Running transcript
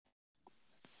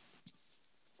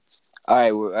All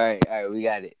right, all right. We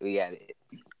got it.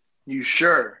 You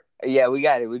sure? Yeah, we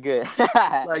got it. We good.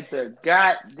 Like the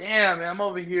goddamn, man, I'm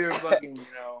over here fucking,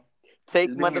 Take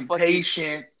just being motherfucking,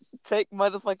 impatient. take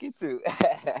motherfucking two.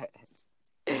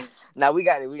 Now we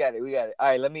got it. All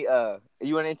right, let me.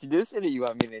 You want to introduce it or you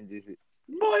want me to introduce it?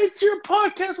 Boy, it's your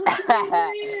podcast. What you mean,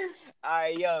 man? All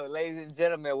right, yo, ladies and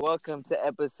gentlemen, welcome to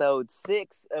episode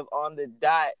 6 of On the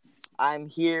Dot. I'm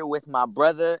here with my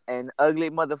brother and ugly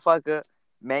motherfucker,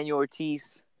 Manuel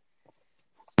Ortiz.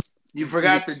 You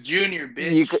forgot the junior,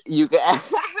 bitch. You could you can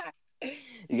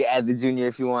add the junior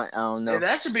if you want. I don't know. Hey,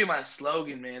 that should be my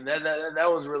slogan, man. That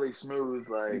was really smooth.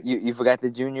 Like You forgot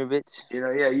the junior, bitch.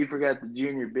 yeah, you forgot the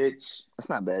junior, bitch. That's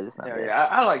not bad. That's not bad. Yeah,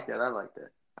 I like that.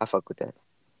 I fuck with that.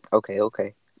 Okay.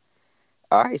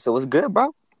 All right. So what's good,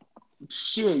 bro?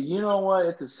 Shit, you know what?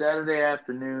 It's a Saturday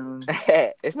afternoon.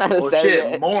 It's not a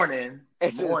Saturday. Shit, morning.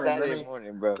 It's a Saturday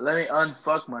morning, bro. Let me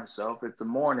unfuck myself. It's a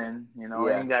morning. Yeah.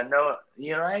 I ain't got no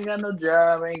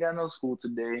job. I ain't got no school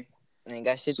today. I ain't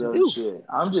got shit to do. Shit,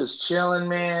 I'm just chilling,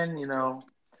 man.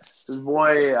 This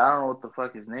boy, I don't know what the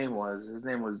fuck his name was. His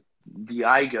name was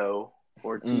Diego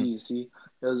Ortiz. He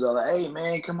was like, "Hey,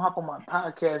 man, come hop on my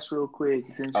podcast real quick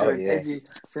since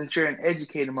you're an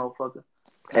educated motherfucker."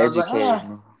 I was like,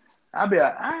 I'll be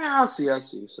like, I'll see.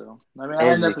 So, I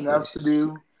had nothing else to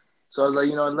do. So I was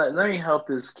like, let me help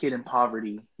this kid in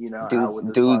poverty, out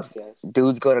with this podcast.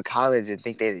 Dudes go to college and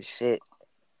think they the shit.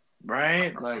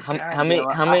 Right? Like, how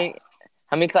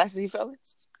many classes you failing?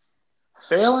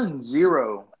 Failing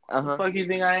 0. Uh-huh. What the fuck you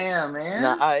think I am, man?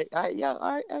 Nah, all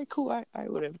right, cool. All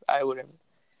right, whatever.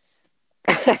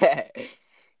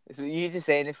 So you just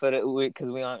saying it for because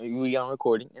we on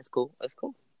recording. It's cool. That's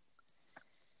cool.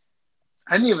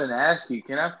 I didn't even ask you.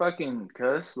 Can I fucking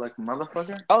cuss like a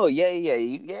motherfucker? Oh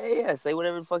yeah. Say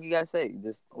whatever the fuck you gotta say.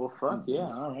 Just fuck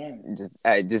yeah. All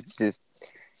right. Just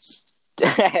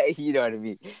you know what I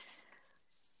mean.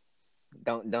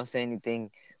 Don't say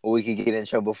anything or we could get in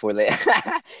trouble for later.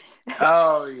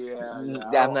 Oh yeah.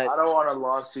 I don't want a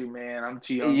lawsuit, man. I'm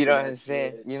too young. You know what I'm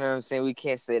saying? You know what I'm saying? We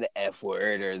can't say the F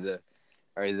word or the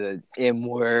M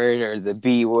word or the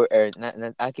B word or not.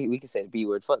 We can say the B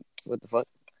word. Fuck. What the fuck?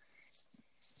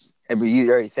 But you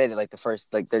already said it like the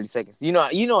first 30 seconds. You know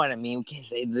what I mean. We can't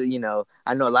say the.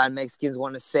 I know a lot of Mexicans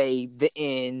want to say the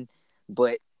N,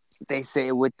 but they say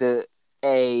it with the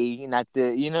A, not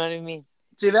the. You know what I mean?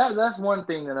 See, that's one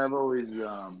thing that I've always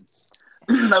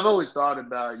I've always thought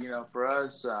about. For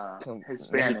us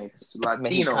Hispanics, Latinos.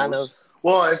 Mexicanos.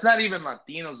 Well, it's not even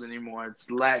Latinos anymore. It's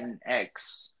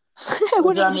Latinx.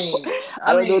 What I mean?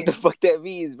 I don't know what the fuck that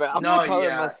means, bro. I'm not calling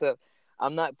myself.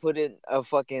 I'm not putting a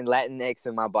fucking Latinx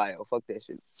in my bio. Fuck that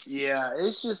shit. Yeah,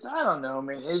 it's just I don't know,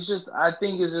 man. It's just I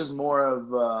think it's just more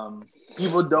of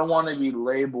people don't want to be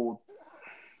labeled,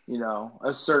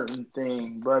 a certain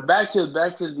thing. But back to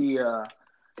the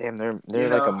damn, they're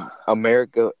like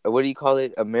America. What do you call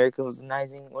it?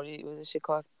 Americanizing. What's this shit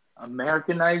called?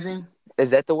 Americanizing.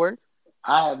 Is that the word?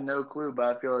 I have no clue, but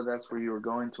I feel like that's where you were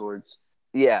going towards.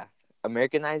 Yeah,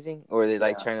 Americanizing, or are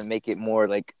they trying to make it more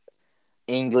like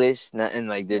English, and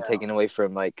they're taking away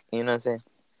from you know what I'm saying?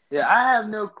 Yeah, I have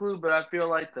no clue, but I feel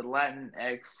like the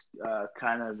Latinx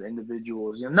kind of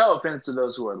individuals. No offense to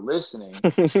those who are listening,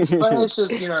 but it's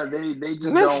just they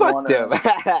just don't want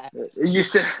to. You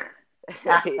said,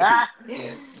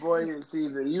 boy, see you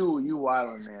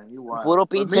wildin', man, you wildin'. Puro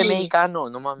pinche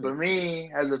mexicano, no mames. For me,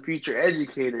 as a future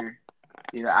educator,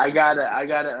 I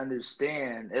gotta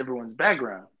understand everyone's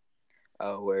background.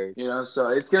 Oh, word. So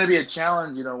it's going to be a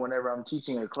challenge, whenever I'm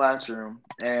teaching a classroom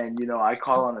and, I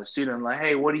call on a student, I'm like,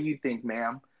 hey, what do you think,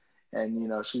 ma'am?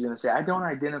 And, she's going to say, I don't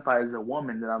identify as a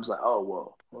woman. Then I was like, oh,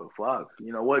 well, fuck.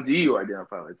 What do you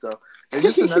identify with? So it's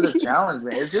just another challenge,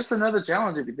 man. It's just another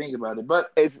challenge if you think about it.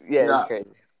 But it's crazy.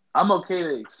 I'm okay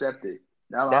to accept it.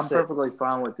 I'm perfectly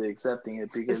fine with accepting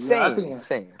it because I think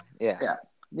same. Yeah.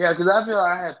 Yeah, because I feel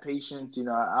I have patience,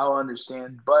 I'll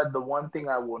understand. But the one thing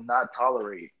I will not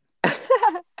tolerate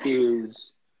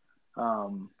is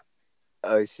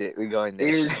oh shit, we going there.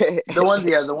 Is the one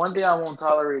thing I won't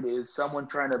tolerate is someone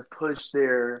trying to push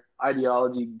their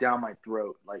ideology down my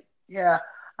throat. Like, yeah,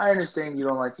 I understand you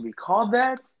don't like to be called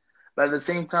that, but at the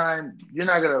same time, you're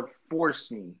not gonna force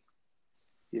me.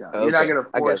 You're not gonna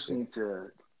force me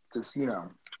to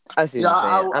I see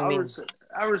what you're saying.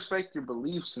 I respect your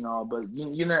beliefs and all, but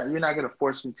you're not gonna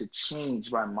force me to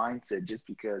change my mindset just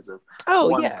because of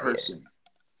one person. Yeah.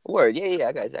 Word, yeah,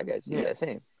 I got you. Yeah,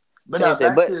 same. But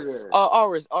same. But all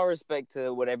respect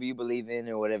to whatever you believe in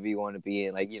or whatever you want to be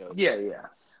in, Yeah.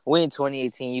 we in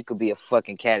 2018. You could be a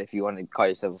fucking cat if you want to call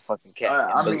yourself a fucking cat,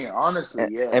 I mean,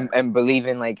 honestly, yeah, and believe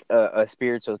in like a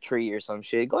spiritual tree or some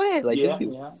shit. Go ahead, like do yeah, you. yeah,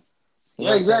 You know yeah, what I'm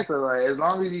saying? exactly. Like as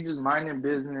long as you just mind your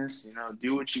business,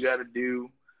 do what you got to do,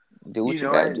 Do what you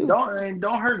gotta do. and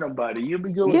don't hurt nobody. You'll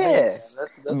be good with me, Yeah, man.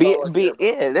 That's all I care about.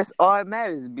 yeah. That's all that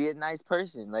matters. Be a nice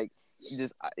person. Like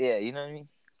just yeah, you know what I mean.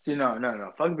 See, no, no,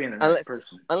 no. Fuck being a nice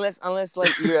Unless person. unless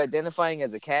like you're identifying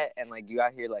as a cat and like you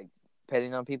out here like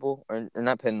petting on people or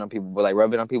not petting on people, but like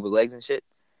rubbing on people's legs and shit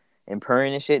and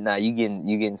purring and shit. Nah, you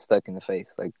getting stuck in the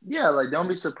face like. Yeah, like don't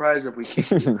be surprised if we kick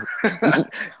you. Because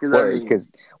I Word, mean, because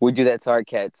we do that to our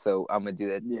cat, so I'm gonna do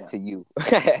that yeah, to you.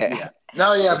 yeah.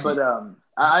 No, yeah, if you but if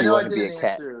I you know I want to be a didn't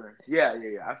cat. answer. Yeah, yeah,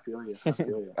 yeah. I feel you. I feel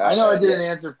you. I know I Yeah. didn't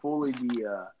answer fully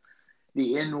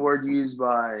the N word used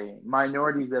by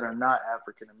minorities that are not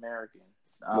African American.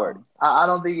 Word. I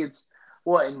don't think it's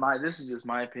well in my. This is just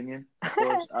my opinion, of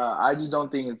course. I just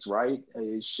don't think it's right.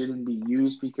 It shouldn't be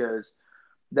used because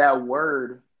that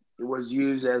word was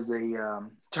used as a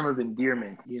term of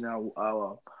endearment.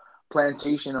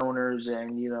 Plantation owners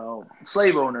and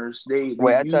slave owners they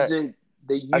Wait, use it.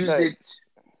 They I use thought it.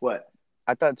 What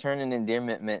I thought turning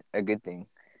endearment meant a good thing.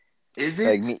 is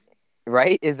Like it? me,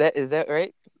 right? Is that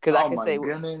right? Because Oh my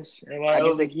goodness! Am I I can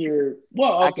over say, here?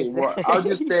 Well, I can okay. say. Well, I'll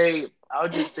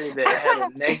just say that it had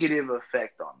a negative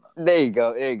effect on them. There you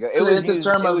go. There you go. It So was it's a used.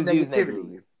 term It of was used negativity.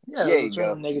 negatively. Yeah, it There was a you term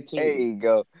go. of There negativity. you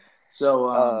go.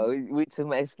 So We two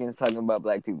Mexicans talking about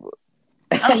black people.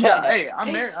 I mean, yeah. All Hey,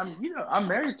 I'm married. I'm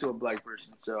married to a black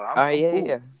person, so right, I'm yeah,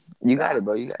 yeah. cool. You got Nah, it,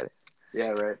 bro. You got yeah,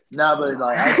 right. Nah, but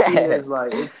like I see it as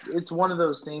like it's one of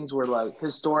those things where like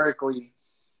historically,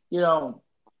 you know,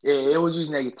 it was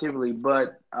used negatively,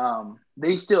 but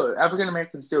they still African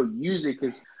Americans still use it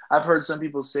because I've heard some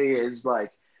people say it's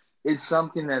like it's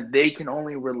something that they can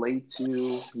only relate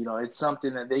to. It's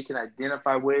something that they can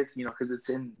identify with. Because it's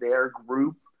in their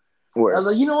group. it. I Word. was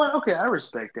like, you know what? Okay, I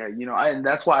respect that. And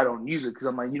that's why I don't use it because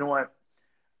I'm like, you know what?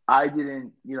 I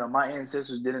didn't. My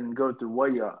ancestors didn't go through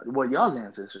what y'all's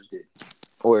ancestors did.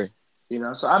 Word.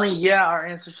 So I mean, yeah, our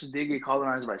ancestors did get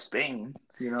colonized by Spain.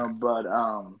 But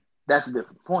that's a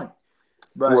different point.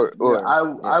 But Word. Word. I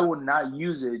Yeah. would not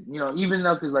use it. Even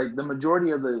though because like the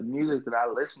majority of the music that I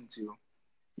listen to,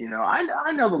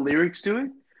 I know the lyrics to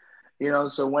it.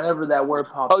 So whenever that word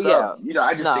Oh pops up, yeah.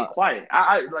 I just stay Nah. quiet.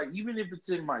 I like even if it's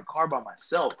in my car by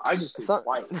myself, I just stay Some.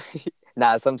 quiet.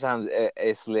 Nah. Sometimes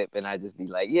it slip, and I just be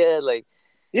like, yeah, like,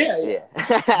 Yeah, yeah.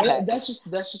 But yeah. that's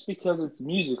just because it's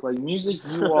music. Like music,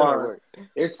 Word.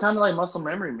 it's kind of like muscle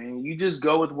memory, man. You just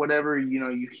go with whatever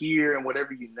you hear and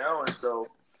whatever you know, and so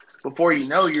before you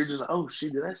know, you're just like, oh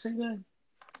shit, did I say that?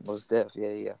 Most def. Yeah.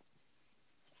 Yeah.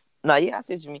 Nah. Yeah. I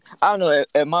see what you mean. I don't know.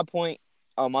 At my point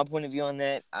of view on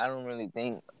that, I don't really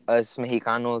think us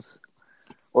Mexicanos,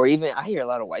 or even I hear a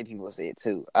lot of white people say it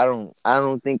too. I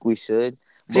don't think we should,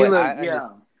 See, but look, I yeah,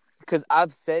 understand because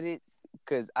I've said it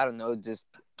because I don't know, just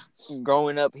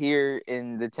growing up here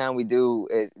in the town we do,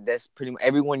 that's pretty much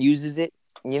everyone uses it,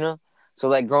 you know. So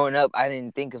like growing up, I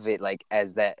didn't think of it like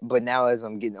as that, but now as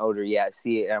I'm getting older, yeah, I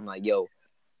see it, and I'm like, yo,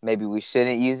 maybe we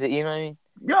shouldn't use it. You know what I mean?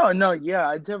 no, yeah,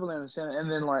 I definitely understand. And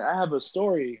then like I have a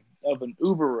story of an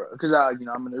Uber because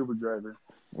I'm an Uber driver.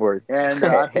 Word. And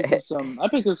I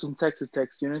picked up some Texas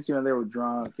Tech students. They were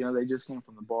drunk. They just came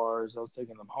from the bars. I was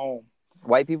taking them home.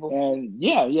 White people. And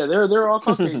yeah, yeah, they're all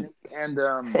Caucasian. And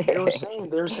they were saying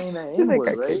that He's N like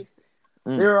word, okay. right?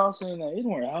 They were all saying that N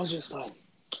word. I was just like,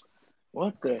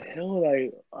 what the hell?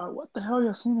 Like, what the hell are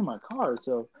y'all saying in my car?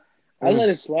 So I let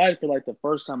it slide for like the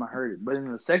first time I heard it, but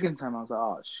in the second time I was like,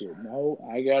 oh shit, no,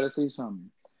 I gotta say something.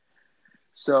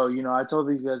 So, I told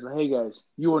these guys, like, hey guys,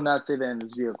 you will not say that in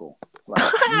this vehicle. Like,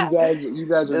 you guys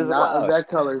are This is not of wild. that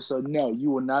color, so no, you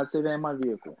will not say that in my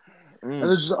vehicle. And Mm.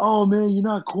 they're just like, oh man, you're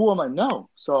not cool. I'm like, no.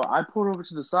 So I pulled over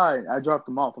to the side. I dropped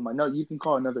them off. I'm like, no, you can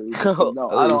call another Uber because no,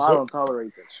 I Oh don't. I shit. don't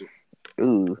tolerate that shit.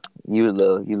 Ooh, you a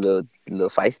little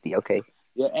feisty. Okay.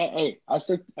 Yeah, hey, I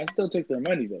still take their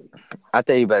money though. I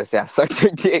thought you better say I sucked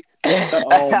your dicks.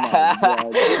 Oh my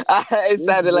god, It this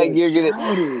sounded like boy you're gonna.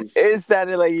 childish. It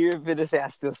sounded like you were gonna say I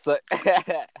still suck.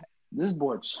 This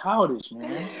boy childish,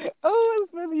 man. Oh,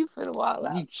 it's funny. You finna wild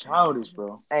You out. childish,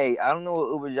 bro. Hey, I don't know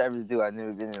what Uber drivers do. I've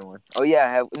never been in one. Oh yeah,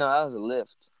 I have. No, that was a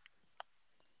Lyft.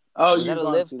 Oh, Was that you've a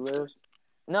gone Lyft? to live.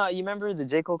 No, you remember the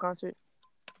J Cole concert?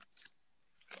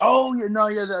 Oh yeah, no,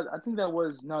 yeah, I think that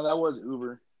was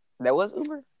Uber. That was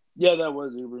Uber. Yeah, that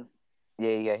was Uber.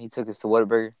 Yeah, yeah. He took us to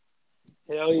Whataburger.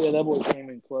 Hell yeah, that boy came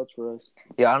in clutch for us.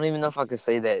 Yeah, I don't even know if I could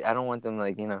say that. I don't want them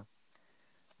like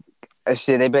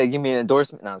shit. They better give me an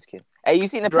endorsement. No, I was kidding. Hey, you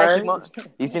seen the right?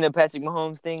 Patrick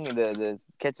Mahomes thing? The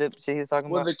ketchup shit he was talking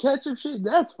Well, about? the ketchup shit,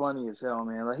 that's funny as hell,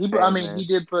 man. Like I Hey mean, he man.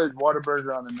 did put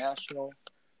Whataburger on the national.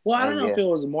 Well, I Hey don't know if yeah. it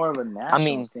was more of a I national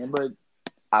mean, stand, but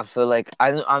I feel like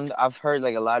I've heard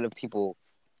like a lot of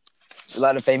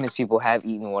famous people have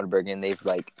eaten Whataburger and they've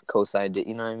like co-signed it.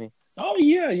 You know what I mean? oh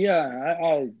yeah, yeah,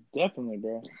 I definitely,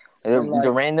 bro. And The like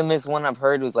randomest one I've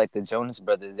heard was like the Jonas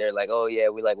Brothers. They're like, oh yeah,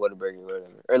 we like Whataburger or whatever.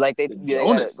 Or like the they got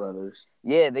Jonas Brothers.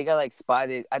 they got like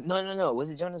spotted. No. Was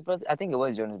it Jonas Brothers? I think it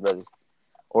was Jonas Brothers,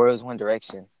 or it was One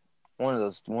Direction. One of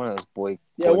those Yeah, boy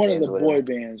one of the bands or boy whatever.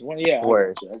 bands. One, yeah, I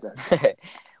Word. got you. I got you.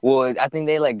 Well, I think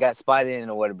they like got spotted in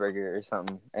a Whataburger or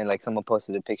something, and like someone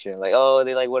posted a picture and like, oh,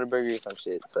 they like Whataburger or some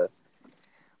shit. So,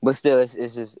 but still,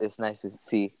 it's nice to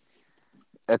see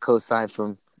a co-sign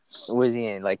from where's he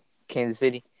in? Like Kansas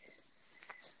City.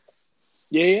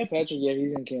 Yeah, yeah, Patrick. Yeah,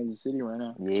 he's in Kansas City right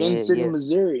now. Yeah, Kansas City, yeah,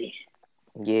 Missouri.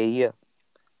 yeah.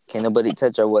 Can't nobody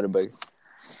touch our Whataburger.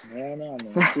 No, no,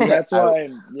 man. See, that's why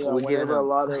We're giving whenever them.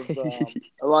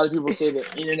 a lot of people say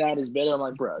that In and Out is better, I'm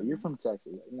like, bro, you're from Texas.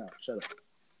 Like, no, shut up.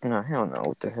 No, hell no.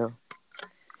 What the hell?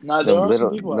 No, there Them are some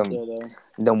little people out there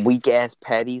though. them weak ass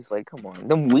patties. Like, come on.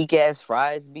 Them weak ass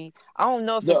fries be. I don't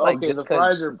know if The it's like okay, just the cause.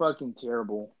 fries are fucking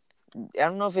terrible. I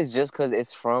don't know if it's just cause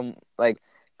it's from like,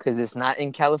 cause it's not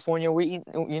in California. We eat.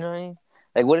 You know what I mean?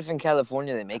 Like, what if in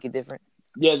California they make it different?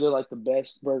 Yeah, they're like the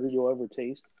best burger you'll ever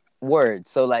taste. Word.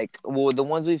 So like, well, the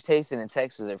ones we've tasted in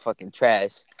Texas are fucking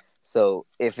trash. So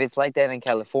if it's like that in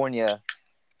California,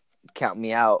 count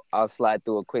me out. I'll slide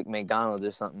through a quick McDonald's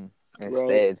or something Right.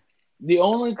 instead. The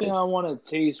only thing I Cause want to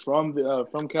taste from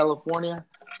California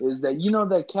is that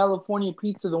that California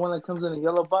pizza, the one that comes in a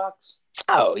yellow box.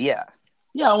 oh yeah,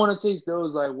 Yeah, I want to taste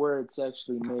those like where it's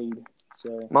actually made.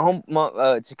 So,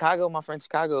 Chicago, my friend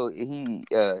Chicago,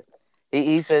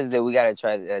 he says that we gotta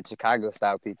try Chicago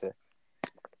style pizza.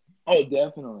 oh,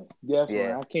 definitely, definitely.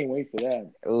 Yeah. I can't wait for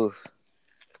that. Ooh.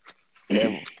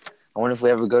 Yeah. I wonder if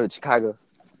we ever go to Chicago.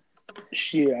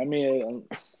 Shit, I mean,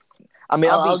 I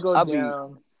mean, I'll go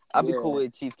down. I'll be cool Yeah,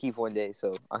 with Chief Keef one day,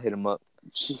 so I'll hit him up.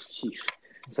 Chief Keef.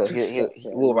 So Fuck that,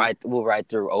 dude. we'll ride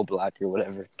through O Block or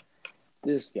whatever.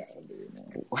 This guy, dude,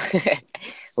 man.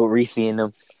 We'll re-seeing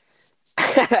them.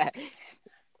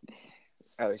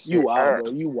 Oh You shit! wild,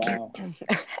 bro. You wild.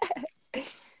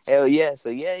 Hell yeah! So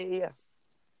yeah.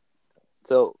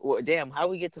 So well, damn, how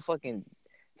we get to fucking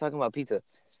talking about pizza?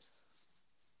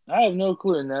 I have no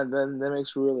clue, and that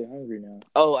makes me really hungry now.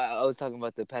 Oh, I was talking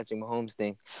about the Patrick Mahomes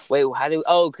thing. Wait, how do?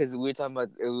 Oh, because we were talking about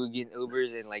we were getting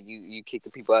Ubers and like you kick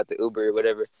the people out the Uber or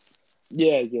whatever.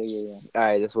 Yeah. All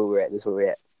right, that's where we're at. That's where we're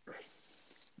at.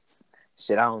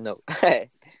 Shit, I don't know.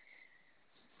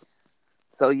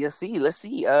 So let's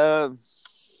see. I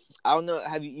don't know.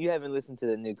 You haven't listened to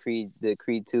the new Creed, the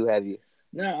Creed 2, have you?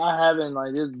 No, I haven't.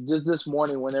 Like just this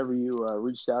morning, whenever you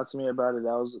reached out to me about it,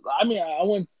 I mean, I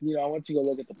went to go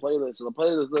look at the playlist. So the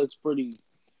playlist looks pretty,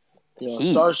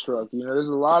 Heat, starstruck. There's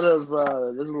a lot of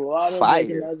fire.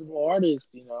 recognizable artists.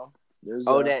 There's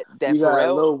Oh, that you got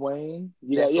Pharrell, Lil Wayne.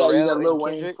 You got Lil and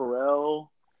Wayne, Kendrick. Pharrell.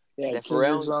 Yeah, That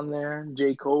Kendrick's Pharrell. on there.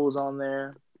 J. Cole's on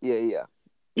there. Yeah.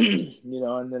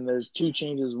 And then there's 2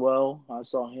 Chainz as well. I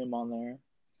saw him on there.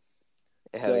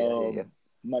 Hell yeah.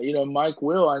 So, Mike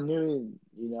Will, I knew,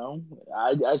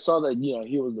 I saw that,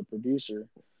 he was the producer.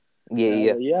 And I was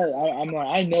Yeah. like, yeah, I'm like,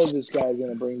 I know this guy's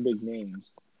going to bring big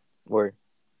names. Word.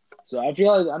 So I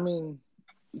feel like, I mean,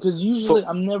 because For, usually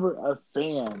I'm never a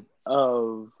fan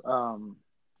of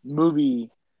movie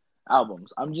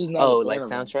albums. I'm just not a oh, fan like of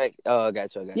them. soundtrack. Oh, I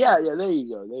got you. Yeah, there you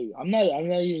go. I'm not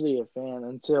usually a fan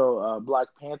until Black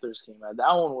Panthers came out.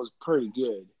 That one was pretty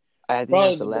good. I think Probably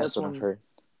that's the the last best one I've one. heard.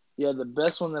 Yeah, the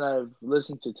best one that I've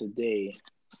listened to today.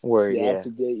 Word, Yeah, yeah. to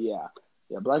date, yeah.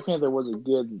 Yeah, Black Panther was a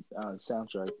good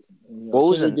soundtrack. And, What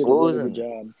was Kendrick an did a what was really good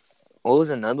an job. what was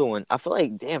another one? I feel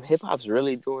like damn, hip hop's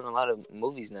really doing a lot of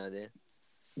movies nowadays.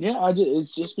 Yeah,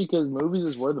 it's just because movies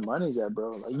is where the money's at, bro.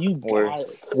 Like you Word. got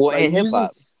it. Well, Like and hip music.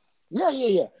 hop.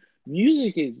 Yeah.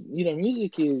 Music is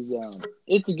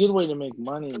it's a good way to make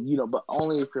money, but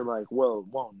only if you're like, well,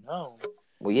 no.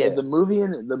 Well, But yeah. the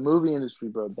movie industry,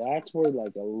 bro, that's where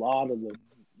like a lot of the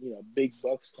big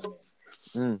bucks come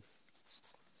in. Mm.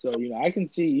 So I can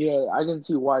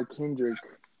see why Kendrick,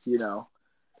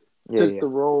 took Yeah. the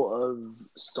role of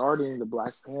starting the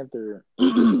Black Panther,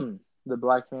 the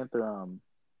Black Panther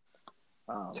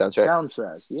Soundtrack.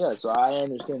 soundtrack. Yeah, so I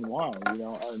understand why.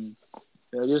 And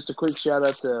just a quick shout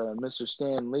out to Mr.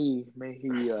 Stan Lee. May he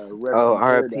rest Oh, in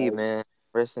R.I.P. paradise. man.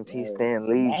 Rest in peace, Uh, Stan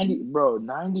Lee.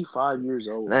 95 years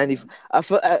old, 90.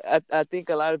 man. I think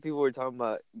a lot of people were talking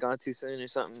about gone too soon or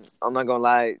something. I'm not gonna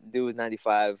lie, dude was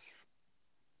 95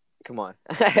 Come on.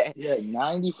 Yeah,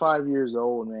 95 years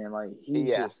old, man. Like he's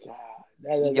Yeah. just God.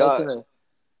 That's Y'all, gonna.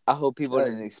 I hope people That,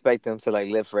 didn't expect him to like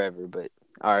live forever, but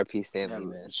R.I.P. yeah, Stanley,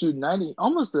 man. shoot, 90,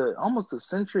 almost a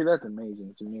century. That's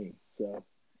amazing to me. So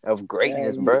Of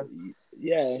greatness, and bro.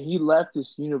 yeah, he left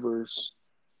this universe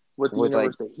with the With like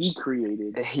universe that he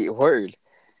created. word.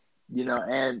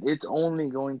 And it's only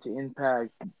going to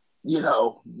impact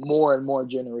more and more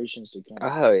generations to come.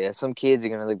 Oh yeah, some kids are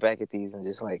gonna look back at these and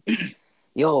just like,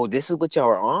 yo, this is what y'all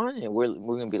are on, and we're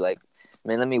gonna be like,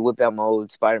 man, let me whip out my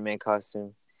old Spider-Man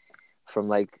costume from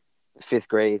like 5th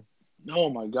grade. Oh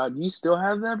my God, you still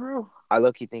have that, bro? I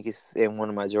low-key think it's in one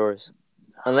of my drawers,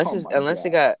 unless Oh it's my unless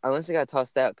God. it got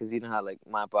tossed out because you know how like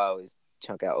my pa always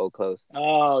chunk out old clothes.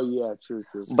 Oh yeah, true,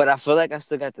 true, But true. I feel like I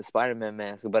still got the Spider-Man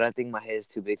mask, but I think my head's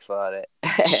too big for all that.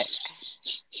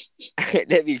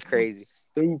 That'd be crazy.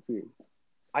 Stupid.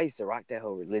 I used to rock that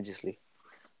hoe religiously.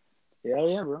 Yeah,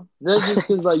 yeah, bro. That's just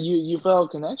because like you felt a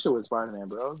connection with Spider Man,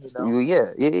 bro.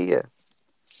 Yeah.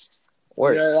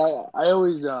 Word. Cause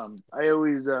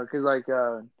like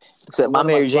Except my one of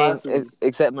my Mary Jane, classes.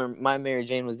 except my Mary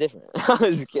Jane was different. I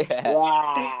was scared.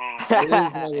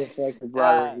 This motherfucker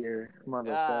brought it Ah, here, ah.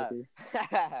 motherfucker.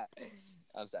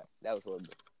 I'm sorry. That was horrible.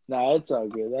 Nah, it's all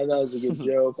good. That was a good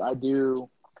joke. I do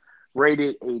rate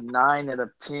it a 9 out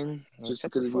of 10 just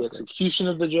Shut because the of the fuck up. execution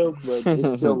of the joke, but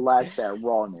it still lacked that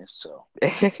rawness. So,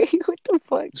 What the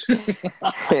fuck?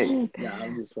 nah,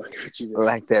 I'm just fucking with you, man.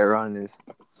 Like that rawness.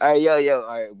 All right, yo. All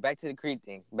right, back to the Creed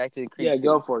thing. Back to the Creed Yeah, 2.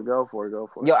 go for it. Go for it. Go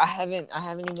for Yo, it. I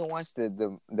haven't even watched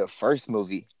the first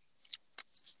movie.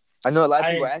 I know a lot of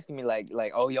people are I asking me like,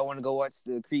 oh, y'all want to go watch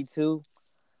the Creed 2?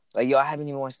 Like, yo, I haven't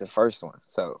even watched the first one.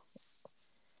 So,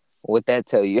 what that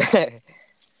tell you?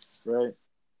 right.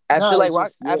 After No, like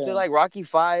it's just Rocky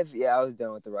 5, yeah, I was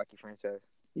done with the Rocky franchise.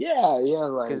 yeah.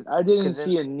 Like Cause, I cause didn't then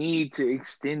see a need to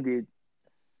extend it.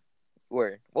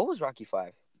 what was Rocky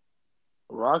 5?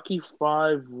 Rocky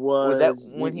 5 Was that was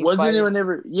when it he's wasn't it fighting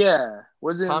whenever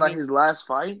wasn't it like Tommy? his last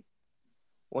fight?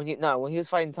 When he was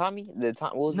fighting Tommy?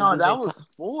 What was the No, dude's that name? was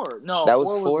 4. No, That was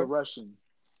 4 was the 4. Russian.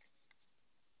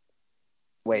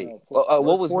 Wait, No, what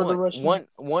was was 4 the 1? Russian?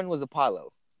 One was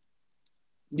Apollo.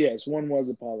 Yes, 1 was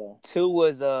Apollo. 2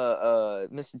 was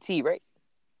Mr. T, right?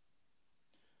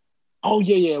 Oh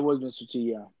yeah, it was Mr. T.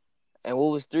 Yeah, And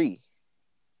what was 3?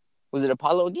 Was it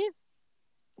Apollo again?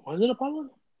 was it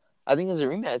Apollo? I think it was a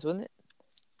rematch, wasn't it?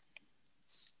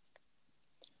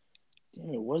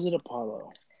 Damn it, was it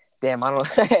Apollo? Damn, I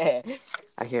don't. I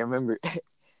can't remember.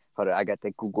 Hold on, I got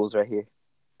the Googles right here.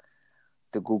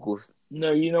 The Googles.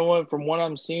 No, you know what? From what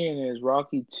I'm seeing is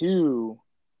Rocky 2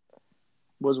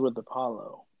 was with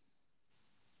Apollo.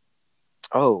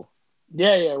 Oh,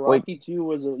 Yeah. wait. Rocky 2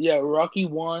 was Rocky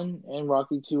 1 and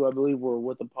Rocky 2, I believe, were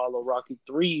with Apollo. Rocky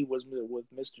 3 was with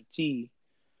Mr. T.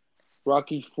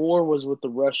 Rocky 4 was with the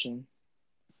Russian.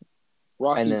 And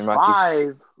Rocky then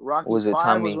 5, was with was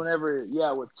Tommy. whenever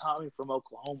with Tommy from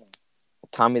Oklahoma.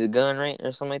 Tommy the Gun, right?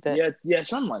 Or something like that? Yeah,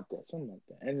 something like that.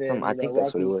 And then, I think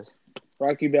that's what it was.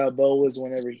 Rocky Balboa was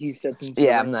whenever he stepped into the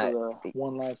Yeah, I'm ring for not. the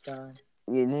one last time.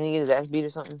 Yeah, didn't he get his ass beat or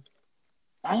something?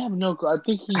 I have no clue.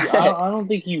 I don't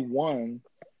think he won,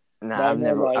 but Nah, I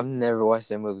know I've like never watched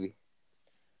that movie.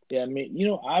 yeah. I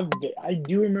mean, I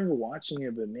do remember watching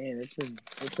it, but man, it's been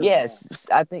a while. Yes,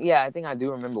 I think I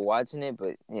do remember watching it,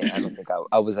 but yeah, I don't think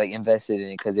I was like invested in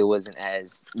it because it wasn't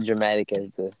as dramatic as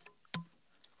the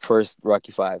first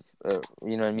Rocky 5.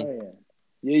 You know what I mean? Oh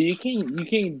yeah, you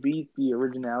can't beat the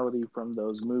originality from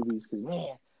those movies because man,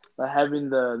 like having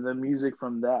the music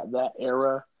from that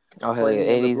era Oh hell yeah, playing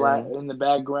in the 80s black and in the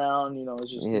background,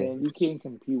 it's just yeah. man, you can't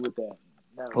compete with that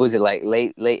Was it nowadays.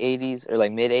 like late 80s or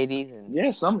like mid 80s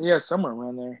and Somewhere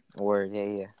around there. word?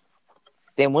 Yeah.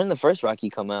 Then when did the first Rocky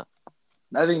come out?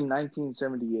 I think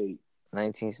 1978.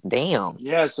 19. Damn.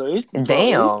 Yeah, so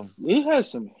Damn. it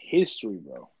has some history,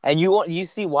 bro. And you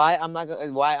see why I'm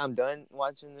done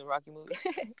watching the Rocky movie?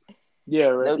 Yeah,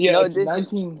 right. no Yeah, no it's dis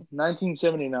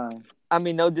 1979. I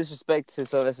mean no disrespect to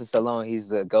Sylvester Stallone, he's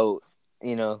the GOAT,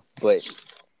 but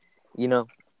you know,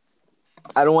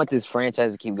 I don't want this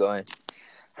franchise to keep going.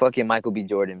 Fucking Michael B.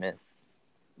 Jordan, man.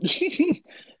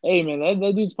 Hey man,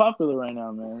 that dude's popular right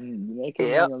now, man.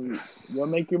 Yep. Go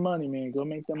make your money, man. Go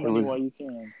make that It money was while you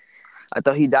can. I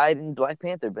thought he died in Black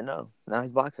Panther, but no. Now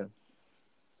he's boxing.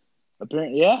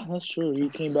 Apparently, yeah, that's true. He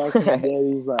came back from the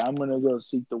dead. He's like, I'm gonna go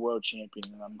seek the world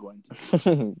champion, and I'm going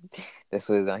to. That's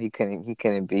what he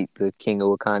couldn't beat the King of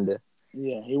Wakanda.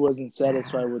 Yeah, he wasn't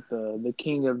satisfied with the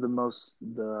king of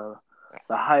the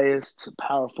highest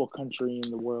powerful country in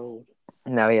the world.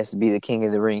 Now he has to be the King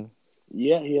of the Ring.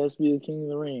 Yeah, he has to be the king of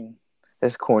the ring.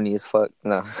 That's corny as fuck.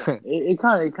 No. It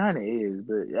kind of is,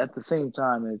 but at the same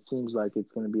time, it seems like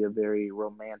it's going to be a very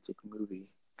romantic movie.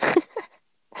 With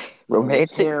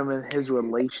Romantic. him and his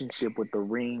relationship with the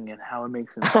ring and how it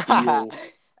makes him Oh, feel.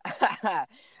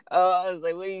 I was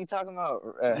like, what are you talking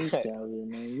about? This guy here,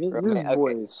 man. This Okay.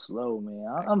 boy is slow, man.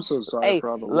 I'm so sorry Hey, for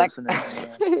all the like,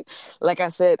 listeners, man. like I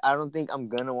said, I don't think I'm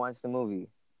gonna watch the movie.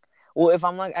 Well, if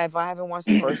I haven't watched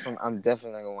the first one, I'm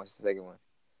definitely not gonna watch the second one.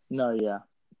 No, yeah.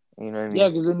 You know what I Yeah,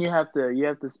 mean? because then you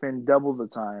have to spend double the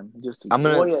time just to I'm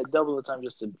gonna double the time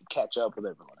just to catch up with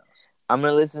everyone else. I'm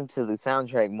gonna listen to the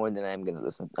soundtrack more than I'm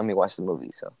gonna watch the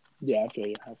movie. So, Yeah, I feel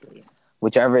you. I feel you.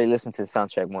 which I already listened to the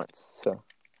soundtrack once.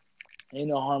 Ain't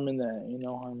no harm in that. Ain't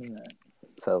no harm in that.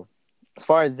 So as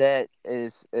far as that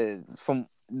is from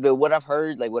the what I've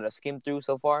heard, like what I've skimmed through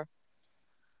so far,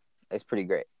 it's pretty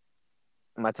great.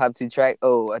 My top two track,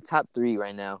 a top three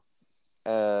right now.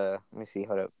 Let me see.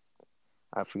 Hold up,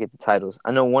 I forget the titles.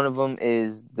 I know one of them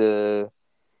is the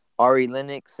Ari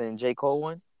Lennox and J Cole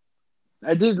one.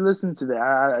 I did listen to that.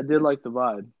 I did like the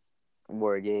vibe.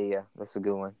 Word, yeah, that's a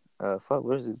good one. Fuck,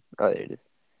 where's it? Oh, there it is.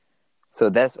 So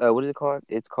that's what is it called?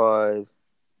 It's called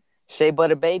Shea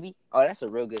Butter Baby. Oh, that's a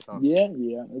real good song. Yeah,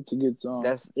 yeah, it's a good song.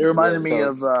 That's It reminded me so.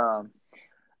 of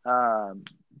um,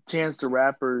 Chance the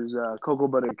Rapper's "Cocoa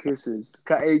Butter Kisses."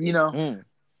 You know, Mm.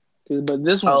 but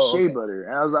this one's Oh, Shea okay. Butter,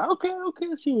 and I was like, okay,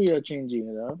 I see where you're changing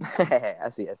it up. I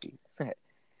see.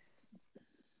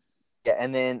 Yeah,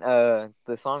 and then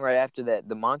the song right after that,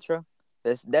 the mantra.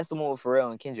 That's the one with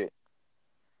Pharrell and Kendrick.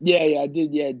 Yeah, yeah, I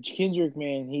did. Yeah, Kendrick,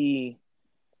 man,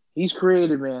 he's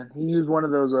creative, man. He used one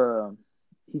of those.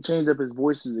 He changed up his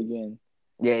voices again.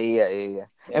 Yeah. And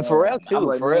Yeah, Pharrell I'm too.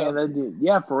 like, man, Pharrell, that dude.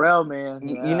 Yeah, Pharrell, man.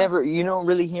 Yeah, you don't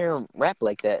really hear him rap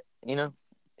like that. You know,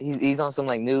 he's on some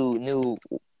like new,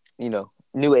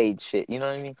 new age shit. You know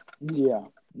what I mean? yeah.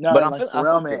 No, But and like I Pharrell,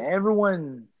 fuck with man.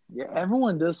 him,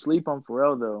 Everyone does sleep on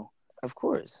Pharrell though. of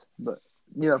course. But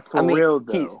I for mean, real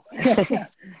he's though.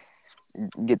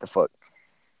 get the fuck.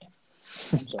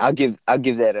 I'm sorry. I'll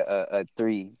give that a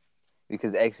 3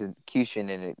 because execution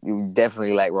in it, you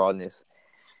definitely like rawness.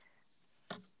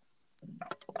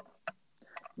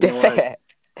 You know what?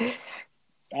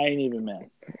 I ain't even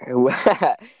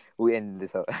mad. We ended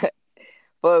this up.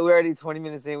 But we're already 20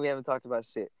 minutes in. We haven't talked about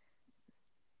shit.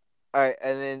 All right,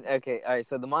 and then all right.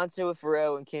 So the Monster with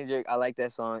Pharrell and Kendrick, I like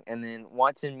that song. And then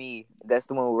Watching Me, that's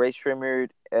the one with Ray Shrimmer,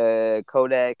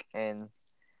 Kodak, and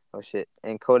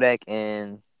Kodak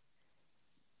and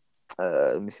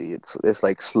let me see. It's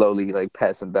like slowly like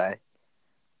passing by.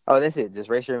 Oh, that's it. Just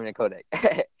Ray Shrimmer and Kodak.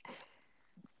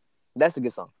 That's a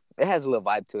good song. It has a little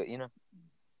vibe to it, you know.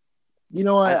 You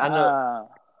know what? I know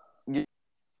you're the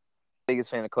biggest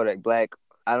fan of Kodak Black.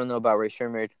 I don't know about Ray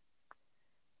Shrimmer.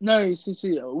 No, you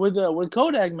see, with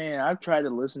Kodak, man, I've tried to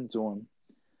listen to him.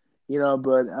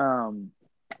 But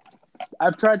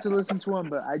I've tried to listen to him,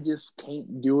 but I just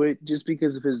can't do it just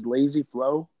because of his lazy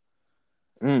flow.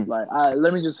 Mm, Like,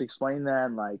 let me just explain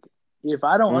that. Like, if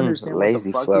I don't understand what the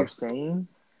lazy fuck you're flow. saying,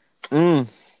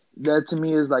 Mm. that to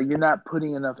me is like you're not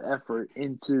putting enough effort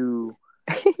into,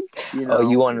 Oh,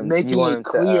 you making want it him to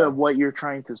clear of what you're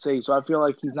trying to say. So I feel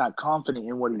like he's not confident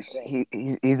in what he's saying.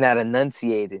 he's not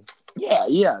enunciated. Yeah,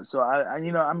 yeah. So I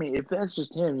mean, if that's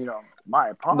just him, my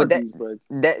But apologies, but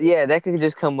that could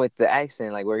just come with the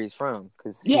accent, like where he's from,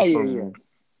 because yeah, he's yeah, yeah. from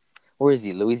where is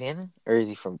he? Louisiana, or is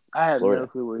he from I have no Florida?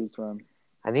 clue where he's from.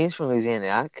 I think he's from Louisiana.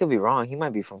 I could be wrong. He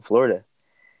might be from Florida.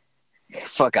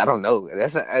 Fuck, I don't know.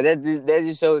 That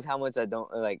just shows how much I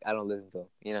don't like. I don't listen to him.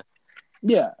 You know,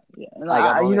 Yeah, yeah. And like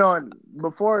I've only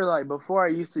before I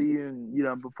used to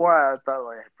even, before I thought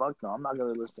like, fuck no, I'm not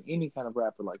gonna listen to any kind of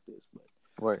rapper like this. But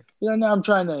word. now I'm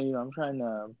trying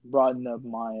to broaden up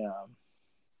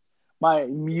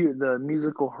the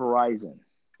musical horizon,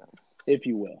 if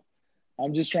you will.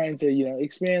 I'm just trying to,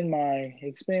 expand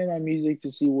my music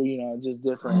to see what, just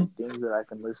different things that I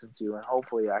can listen to, and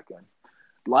hopefully I can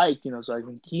so I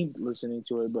can keep listening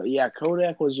to it. But yeah,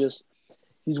 Kodak was just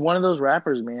he's one of those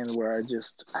rappers, man, where I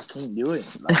can't do it.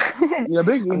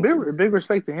 Like, big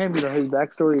respect to him. His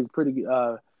backstory is pretty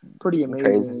Crazy.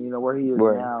 amazing. Where he is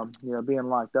Word. now. Being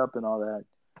locked up and all that.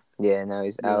 Yeah, now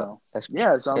he's You out. know. That's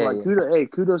Yeah, so I'm like, yeah.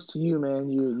 kudos to you, man.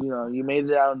 You made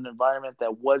it out in an environment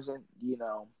that wasn't,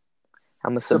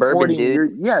 I'm a suburban supporting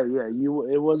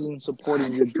dude. it wasn't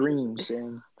supporting your dreams,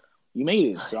 and you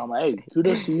made it. So I'm like, hey,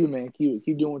 kudos to you, man. Keep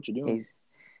doing what you're doing.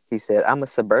 He said, I'm a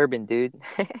suburban dude.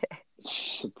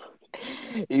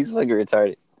 He's fucking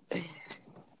retarded.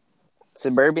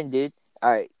 Suburban dude. All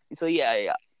right. So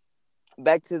yeah.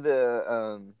 Back to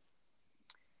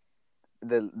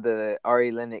the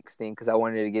Ari Lennox thing because I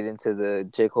wanted to get into the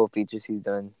J Cole features he's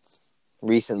done.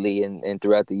 recently and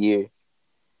throughout the year.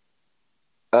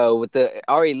 With the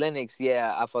Ari Lennox,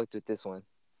 yeah, I fucked with this one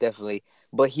definitely.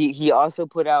 But he also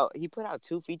put out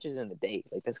 2 features in a day.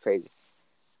 Like that's crazy.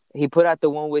 He put out the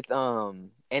one with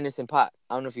Anderson .Paak.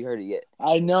 I don't know if you heard it yet.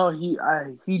 I know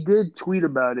he did tweet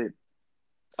about it,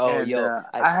 Oh, and yo,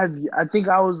 I think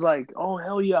I was like, oh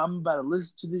hell yeah, I'm about to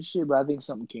listen to this shit, but I think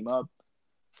something came up,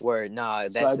 word. Nah,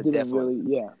 so I didn't really.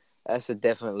 Yeah, that's a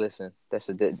definite listen.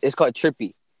 It's called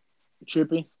Trippy.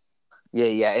 trippy.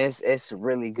 Yeah, it's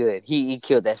really good. He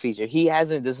killed that feature. He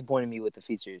hasn't disappointed me with the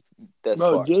feature thus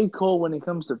Bro, far. J. Cole, when it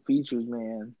comes to features,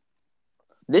 man,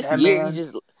 This that year he man,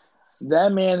 just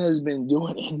that man has been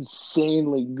doing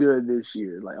insanely good this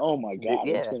year. Like, oh my god,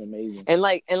 it's yeah, been amazing.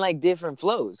 and different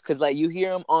flows because like you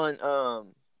hear him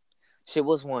on shit.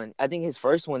 What's one? I think his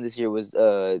first one this year was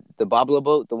the Boblo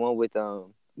Boat, the one with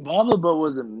Baba Boat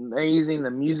was amazing.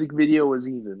 The music video was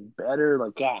even better.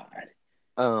 Like, God,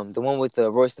 the one with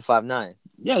Royce the 5'9",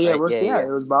 yeah, right? Yeah, yeah, yeah,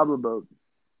 it was Baba Boat.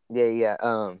 yeah.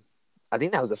 I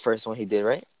think that was the first one he did,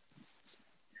 right?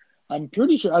 I'm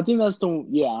pretty sure. I think that's the.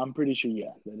 Yeah, I'm pretty sure. Yeah,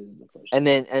 that is the first one.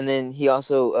 And then he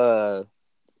also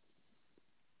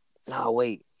no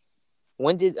wait,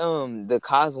 when did the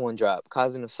Cause one drop?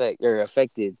 Cause and Effect or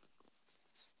Affected?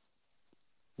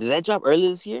 Did that drop early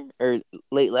this year or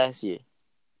late last year?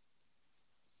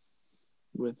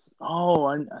 With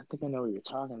I think I know what you're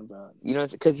talking about. You know,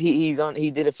 because he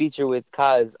did a feature with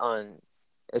Cause on.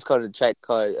 It's called a track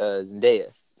called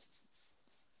Zendaya.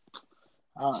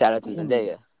 Shout out to Damn.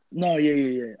 Zendaya. No,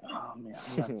 yeah. Oh man,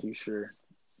 I'm not too sure.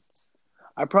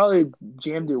 I probably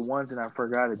jammed it once and I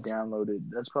forgot to download it.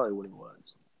 That's probably what it was.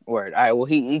 Word. All right. Well,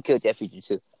 he killed that feature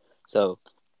too. So,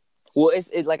 well,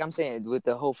 it's like I'm saying with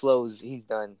the whole flows he's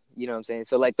done. You know what I'm saying?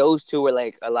 So like those two were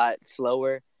like a lot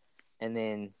slower, and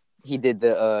then he did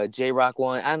the J Rock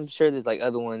one. I'm sure there's like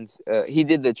other ones. He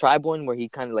did the Tribe one where he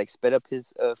kind of like sped up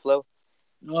his flow.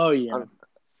 Oh yeah,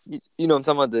 You know what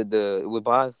I'm talking about the with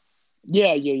Boz.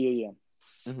 yeah.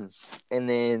 Mm-hmm. And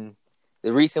then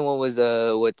the recent one was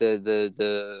with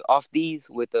the off these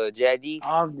with JID.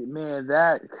 Oh man,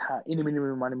 that any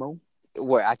minute money mo.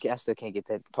 Where I still can't get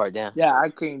that part down. Yeah, I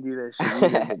can't do that shit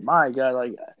either. But my God,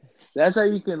 like that's how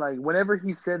you can like. Whenever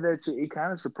he said that shit, it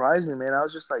kind of surprised me, man. I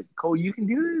was just like, Cole, you can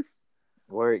do this.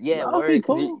 Word, yeah, Like, word, okay,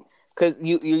 cool. because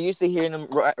you're used to hearing him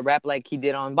rap like he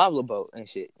did on Boblo Boat and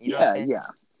shit. You know what I'm saying? Yeah.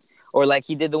 Or like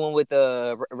he did the one with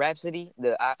the Rhapsody.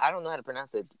 I don't know how to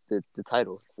pronounce the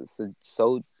title.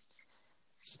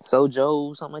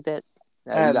 Sojo something like that.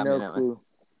 I You have got me no on that clue.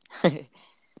 one.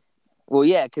 Well,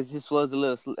 yeah, because his flow's a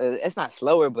little. It's not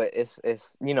slower, but it's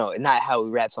not how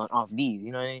he raps on off these.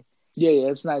 You know what I mean? Yeah,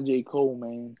 it's not J. Cole,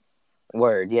 man.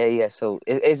 Word, yeah. So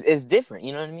it's different.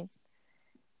 You know what I mean?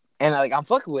 And like I'm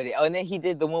fucking with it. Oh, and then he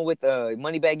did the one with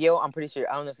Moneybagg Yo. I'm pretty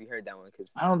sure. I don't know if you heard that one because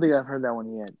I don't think I've heard that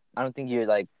one yet. I don't think you're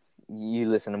like you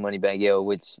listen to Moneybagg Yo.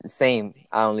 Which same.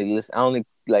 I only listen. I only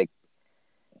like.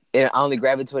 I only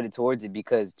gravitated towards it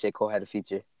because J Cole had a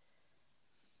feature.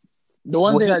 The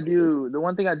one Well,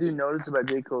 thing I do notice about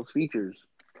J. Cole's features,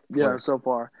 word. so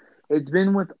far, it's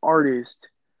been with artists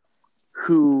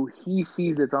who he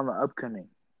sees that's on the upcoming.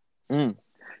 Mm.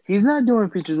 He's not doing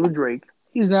features with Drake.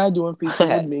 He's not doing features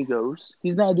with Migos.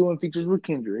 He's not doing features with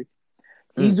Kendrick.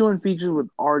 He's doing features with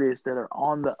artists that are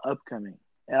on the upcoming,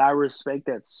 and I respect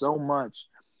that so much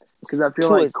because I feel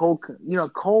like Cole.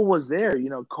 Cole was there.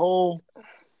 Cole.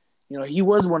 He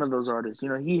was one of those artists.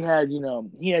 He had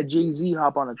Jay-Z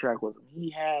hop on the track with him. He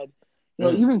had,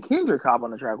 even Kendrick hop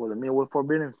on the track with him. With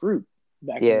Forbidden Fruit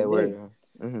back in Yeah, the day. word.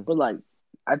 Mm-hmm. But like,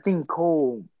 I think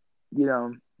Cole, he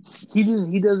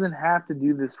doesn't have to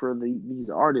do this for these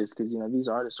artists because these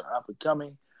artists are up and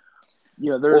coming.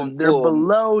 They're Well,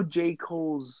 below J.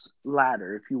 Cole's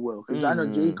ladder, if you will, because I know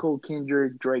J. mm, Cole,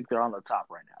 Kendrick, Drake, they're on the top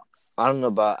right now. I don't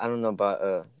know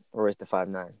about Royce the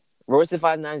 5'9". Royce the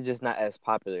 5'9" is just not as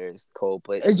popular as Cole,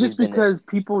 but It's he's just been there. because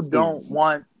people don't He's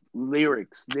want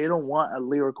lyrics. They don't want a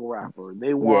lyrical rapper. They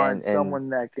yeah, want and someone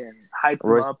that can hype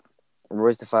them Royce up.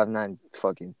 Royce the 5'9"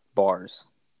 fucking bars.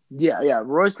 Yeah.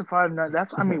 Royce the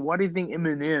 5'9". Why do you think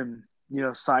Eminem,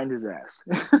 signed his ass?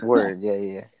 Word,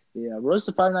 yeah. Yeah, Royce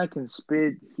the 5'9" can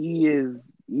spit.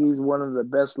 He's one of the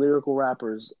best lyrical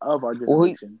rappers of our Well,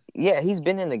 generation. he's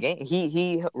been in the game.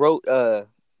 He wrote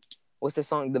what's the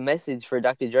song, The Message for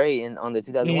Dr. Dre on the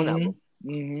 2001 album.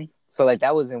 Mm-hmm. So like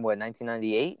that was in what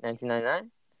 1998,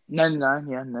 1999? 99,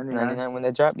 yeah, 99. 99 when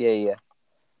that dropped. Yeah.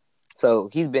 So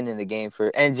he's been in the game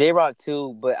and J Rock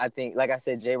too, but I think like I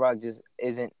said, J Rock just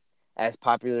isn't as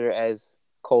popular as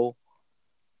Cole.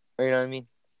 Or you know what I mean?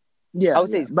 Yeah, I would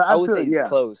say but I I would feel say it's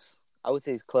close. I would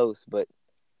say it's close, but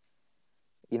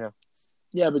you know.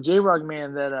 Yeah, but J Rock,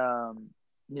 man, that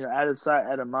out of sight,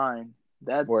 out of mind.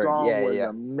 That Word. song Yeah, was yeah,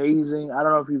 amazing. I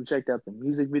don't know if you've checked out the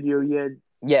music video yet.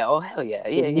 yeah. Oh hell yeah,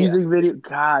 The yeah, yeah. music video,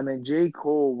 God, man, J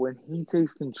Cole when he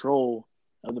takes control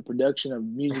of the production of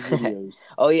music videos,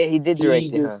 Oh yeah, he did direct he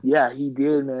it, huh? just, yeah, he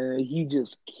did, man. He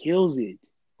just kills it.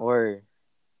 Word.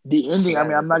 The I ending, I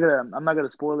forgot mean, about that. I'm not gonna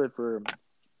spoil it for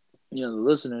the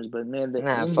listeners, but man, the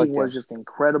Nah, fuck ending was them. just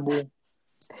incredible.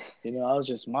 I was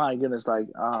just, my goodness, like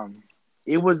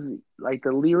it was like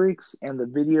the lyrics and the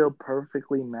video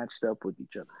perfectly matched up with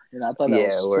each other, and I thought that was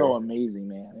Yeah, so word. amazing,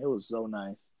 man. It was so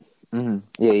nice.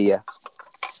 Yeah, yeah.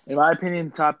 In my opinion,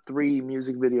 top three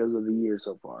music videos of the year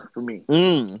so far for me.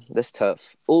 That's tough.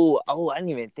 I didn't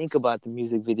even think about the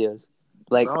music videos.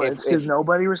 Like Bro, it's because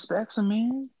nobody respects him,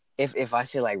 man. if I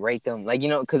should like rate them, like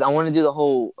because I want to do the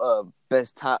whole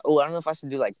best top. Oh, I don't know if I should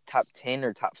do like top 10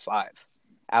 or top 5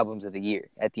 albums of the year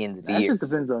at the end of the That year. just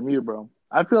depends on you, bro.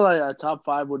 I feel like a top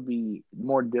five would be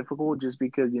more difficult just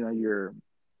because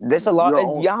That's a lot. you're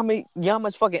on. You know how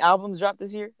much fucking albums dropped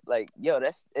this year? Like, yo,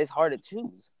 it's hard to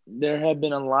choose. There have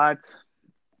been a lot.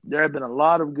 There have been a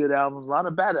lot of good albums, a lot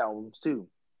of bad albums too.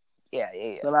 Yeah,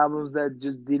 yeah, yeah. Some albums that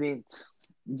just didn't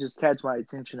just catch my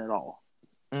attention at all.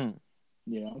 Mm.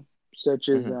 Such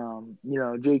as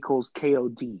Mm-hmm. J. Cole's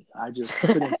KOD. I just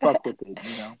couldn't fuck with it.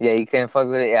 Yeah, you can't fuck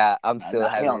with it. Yeah, I'm still Nah,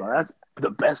 hell having. no, that's the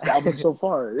best album so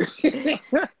far.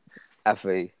 I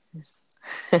feel you.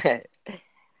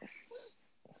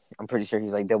 I'm pretty sure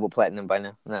he's like double platinum by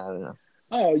now. No, I don't know.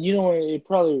 Oh, you know what? It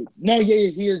probably no. Yeah,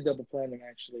 he is double platinum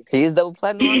actually. He is double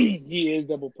platinum on it. He is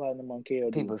double platinum on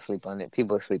KOD. People sleep on it.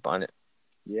 People sleep on it.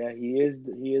 Yeah, he is.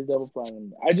 He is double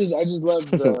platinum. I just love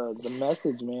the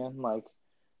message, man. Like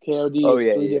KOD Oh is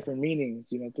yeah, three yeah. different meanings.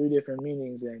 Three different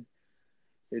meanings, and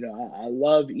I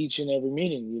love each and every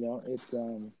meaning.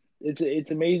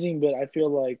 It's amazing, but I feel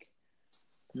like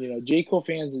J Cole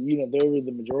fans. They're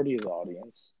the majority of the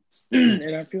audience, Mm.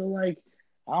 and I feel like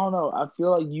I don't know. I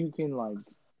feel like you can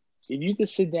if you could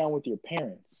sit down with your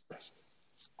parents,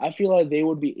 I feel like they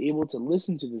would be able to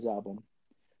listen to this album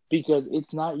because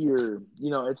it's not your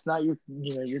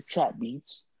trap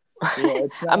beats.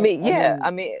 It's I not. mean, I yeah. mean,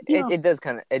 I mean, it does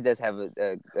kind of. It does have a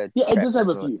yeah, it trap does have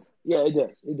a few. influence. Yeah, it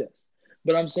does. It does.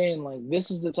 But I'm saying like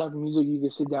this is the type of music you can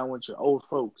sit down with your old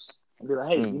folks and be like,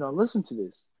 hey, Mm. listen to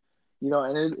this.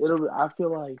 And it'll. I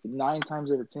feel like 9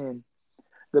 times out of 10,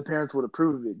 the parents would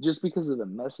approve of it just because of the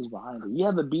message behind it.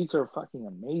 Yeah, the beats are fucking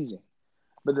amazing,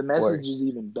 but the Word. message is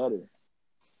even better.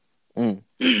 Mm.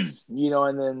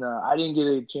 And then I didn't get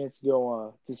a chance to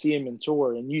go to see him in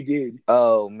tour, and you did.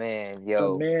 Oh man, But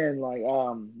yo. man, like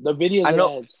the videos I that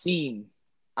know. I have seen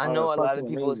I are know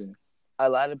fucking amazing. a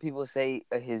lot of people say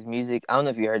his music. I don't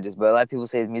know if you heard this, but a lot of people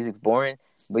say his music's boring.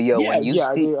 But yo, Yeah, yeah,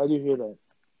 I do hear that.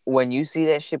 when you see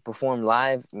that shit perform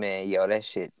live, man, yo, that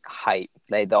shit hype.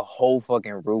 Like the whole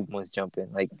fucking room was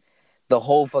jumping. Like the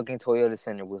whole fucking Toyota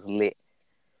Center was lit.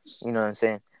 You know what I'm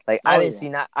saying? Like Oh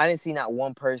yeah, I didn't see not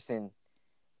one person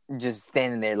just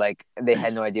standing there like they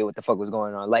had no idea what the fuck was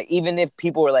going on. Like even if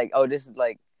people were like, "Oh, this is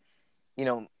like,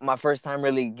 my first time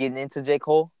really getting into J.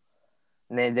 Cole,"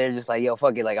 and then they're just like, "Yo,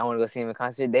 fuck it, like I want to go see him in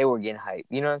concert." They were getting hype.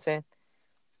 You know what I'm saying?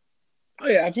 oh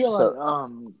yeah. I feel like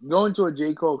So going to a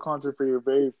J Cole concert for your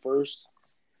very first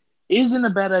isn't a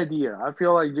bad idea. I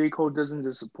feel like J Cole doesn't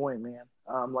disappoint, man.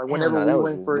 Like hell whenever no, we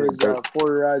went for that was his great. For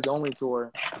Your Eyes Only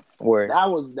tour, Word. that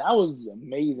was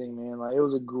amazing, man. Like it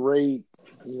was a great,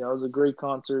 it was a great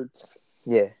concert.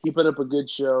 Yeah. He put up a good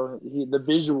show. The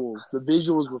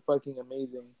visuals were fucking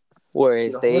amazing. Word.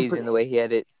 His Him, stage and the way he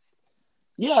had it.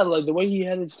 yeah, like the way he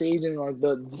had it staged, and like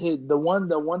the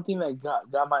one thing that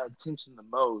got my attention the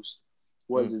most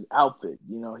was Mm. his outfit.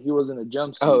 He was in a Oh,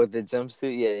 jumpsuit. the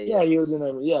jumpsuit. Yeah, yeah, Yeah, yeah. he was in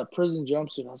a prison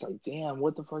jumpsuit. I was like, damn,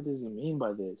 what the fuck does he mean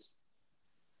by this?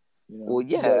 Well,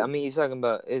 yeah. But I mean, he's talking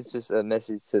about it's just a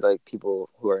message to like people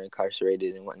who are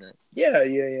incarcerated and whatnot. yeah.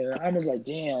 I was like,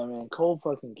 damn, man, Cole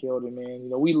fucking killed it, man.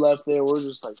 We left there. We're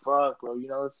just like, fuck,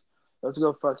 bro. Let's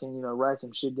go fucking write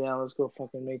some shit down. Let's go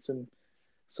fucking make some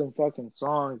fucking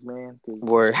songs, man. Cause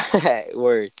Word.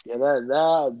 Word. yeah,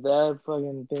 that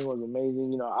fucking thing was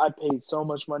amazing. I paid so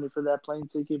much money for that plane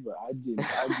ticket, but I did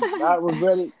not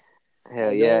regret it. Hell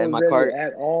I yeah. don't And regret it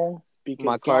at all my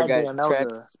because car got goddamn,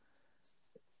 trapped.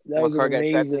 that My was an car got trapped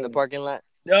in the amazing. parking lot.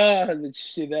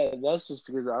 Shit, that's just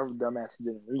because our dumbass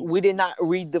didn't read. We did not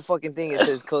read the fucking thing. It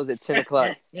says close at 10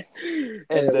 o'clock. And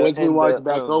And then once we the walked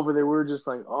back over there, we were just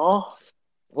like, oh,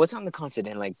 what time the concert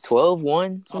end? Like 12,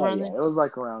 1, oh somewhere around yeah, there. it was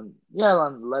like around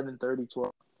 11:30,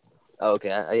 12. Oh,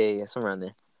 okay. Yeah, somewhere around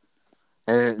there.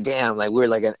 And damn, like we're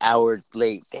like an hour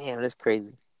late. Damn, that's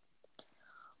crazy.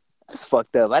 That's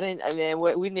fucked up. I mean,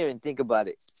 we didn't even think about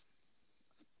it.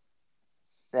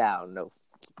 I don't know.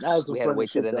 That was some We had to funny wait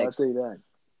till shit, the though. I'll next. tell you that.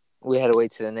 We had to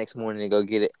wait till the next morning to go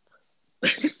get it.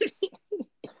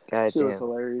 God Shit was damn.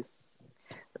 hilarious.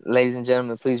 Ladies and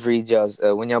gentlemen, please read y'all's.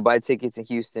 When y'all buy tickets in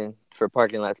Houston for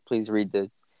parking lots, please read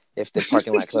if the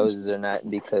parking lot closes or not,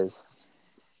 because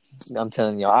I'm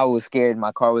telling y'all, I was scared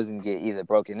my car was gonna get either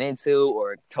broken into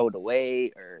or towed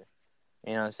away, or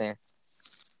you know what I'm saying.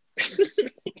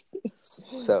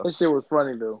 So That shit was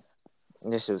funny though.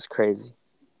 this shit was crazy.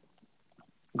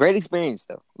 Great experience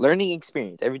though, learning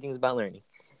experience. Everything's about learning.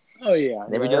 Oh yeah,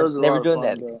 Never it was a never lot of doing fun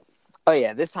that again. though. Oh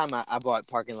yeah, this time I bought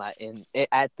parking lot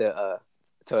at the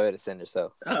Toyota Center,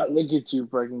 so Look at you,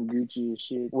 fucking Gucci and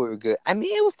shit. we were good. I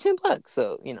mean, it was $10,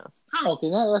 so you know. Oh, okay,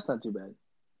 that's not too bad.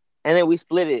 And then we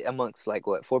split it amongst like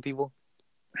what, 4 people?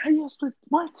 How y'all split?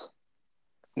 What?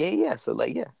 Yeah. So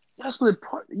like, yeah, Y'all split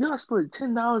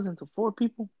 $10 into 4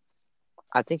 people.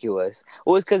 I think it was.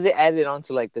 Well, it's because it added on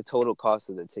to like the total cost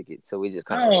of the ticket, so we just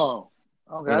kind of like, Oh,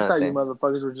 okay. you know I what I'm thought you saying?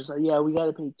 motherfuckers were just like, yeah, we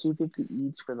gotta pay $250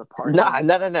 each for the Nah,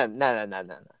 parking.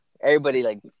 no. Everybody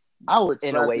like I would in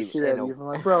a slap the way, shit out of you. I'm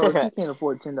like, bro, if you can't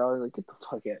afford $10, like, get the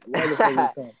fuck out. Why the fuck you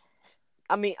come?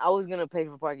 I mean, I was gonna pay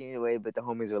for parking anyway, but the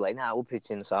homies were like, "Nah, we'll pitch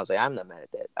in." So I was like, "I'm not mad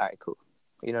at that. All right, cool."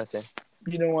 You know what I'm saying?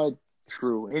 You know what?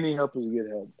 True. Any help is good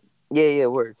help. Yeah,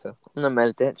 word. So I'm not mad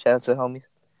at that. Shout out to the homies.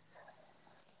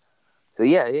 So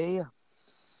yeah.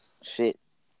 Shit.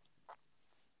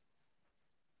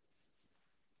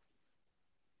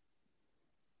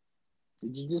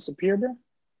 Did you disappear, bro?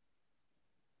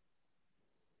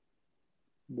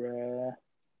 Bruh.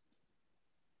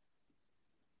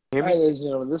 You hear All right, me? ladies and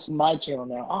gentlemen, this is my channel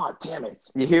now. Oh, damn it.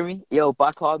 You hear me? Yo,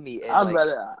 Bot called me I and was about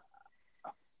like,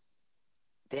 to.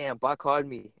 damn, Bot called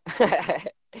me.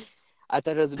 I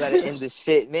thought it was about to end the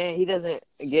shit. Man, he doesn't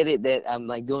get it that I'm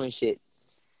like doing shit.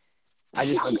 I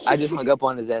just hung up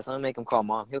on his ass. I'm gonna make him call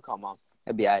mom. He'll call mom.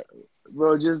 It'll be alright.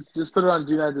 Bro, just put it on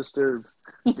Do Not Disturb.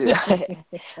 Dude,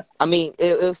 I mean,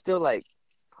 it was still like,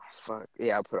 fuck.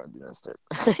 Yeah, I put on Do Not Disturb.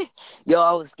 Yo,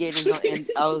 I was scared it's gonna end.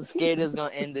 I was scared it's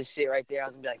gonna end the shit right there. I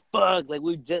was gonna be like, fuck. Like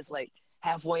we're just like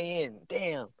halfway in.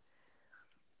 Damn.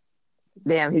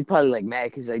 He's probably like mad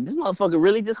because like this motherfucker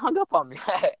really just hung up on me.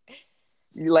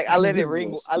 Like I let it He's a ring.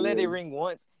 little I let it scared. ring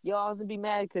once. Yo, I was gonna be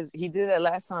mad because he did that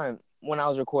last time when I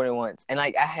was recording once, and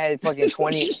like I had fucking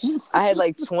 20. I had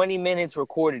like 20 minutes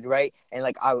recorded, right? And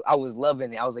like I was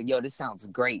loving it. I was like, yo, this sounds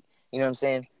great. You know what I'm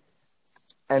saying?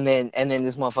 And then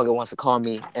this motherfucker wants to call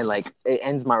me and like it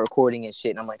ends my recording and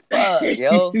shit. And I'm like, fuck,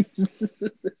 yo.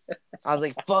 I was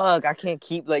like, fuck, I can't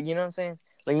keep like, you know what I'm saying?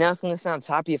 Like now it's gonna sound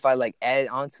choppy if I like add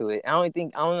onto it. I don't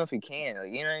know if you can,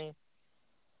 like, you know what I mean?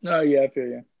 No, yeah, I feel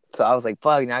you. So I was like,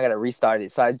 fuck, now I gotta restart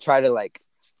it. So I try to like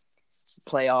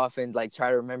play off and like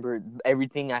try to remember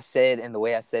everything I said and the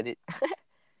way I said it.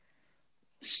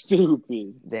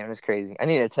 Stupid. Damn, that's crazy. I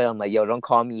need to tell him like, yo, don't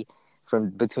call me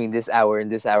from between this hour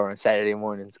and this hour on Saturday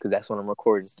mornings because that's when I'm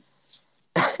recording.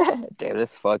 Damn,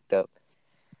 that's fucked up.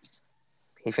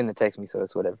 He finna text me, so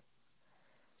it's whatever.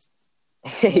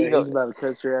 You Yeah, know, he's about to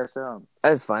cut your ass out.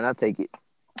 that's fine. I'll take it.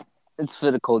 It's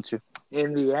for the culture.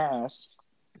 In the ass.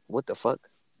 What the fuck?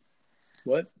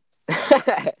 What?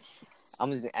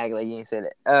 I'm just gonna act like you ain't said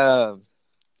it. I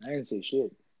didn't say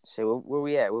shit. Shit, where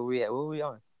we at? Where we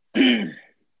on?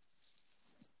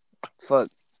 Fuck.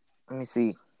 Let me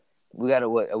see. We got a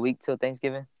week till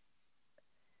Thanksgiving.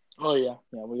 Oh yeah,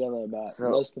 we got about So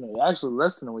less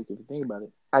than a week if you think about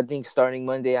it. I think starting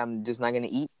Monday, I'm just not gonna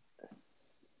eat,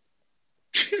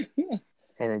 and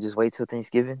then just wait till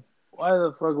Thanksgiving Why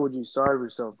the fuck would you starve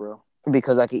yourself, bro?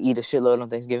 because I could eat a shitload on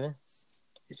Thanksgiving.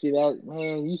 You see that,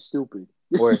 man? You stupid.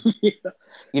 Or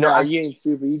you know, Nah, you ain't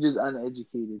stupid. You just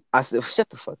uneducated. I still shut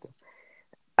the fuck up.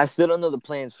 I still don't know the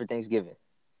plans for Thanksgiving.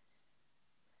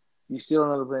 You still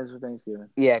don't know the plans for Thanksgiving.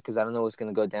 Yeah, because I don't know what's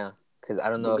gonna go down. Because I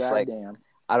don't know But if like goddamn.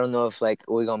 I don't know if like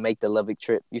we're gonna make the Lubbock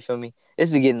trip. You feel me?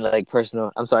 This is getting like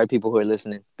personal. I'm sorry, people who are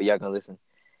listening, but y'all gonna listen.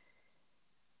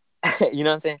 You know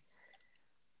what I'm saying?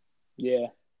 Yeah.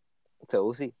 So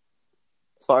we'll see.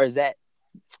 As far as that,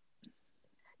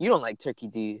 you don't like turkey,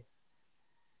 do you?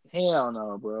 Hell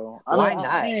no, bro. Why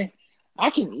not? Man, I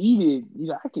can eat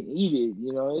it. I can eat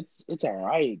it. It's all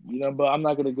right. But I'm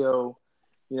not gonna go.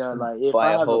 Like if Buy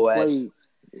I a have a whole ass. plate.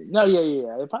 No,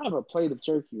 yeah. If I have a plate of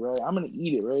turkey, right, I'm gonna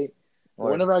eat it, right. But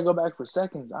Or whenever I go back for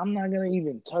seconds, I'm not gonna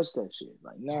even touch that shit.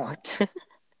 Like, no, what?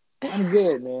 I'm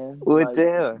good, man. What Like,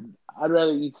 the hell? I'd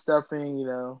rather eat stuffing.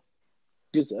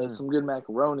 Get some good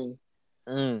macaroni.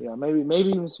 Mm. Maybe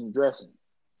even some dressing.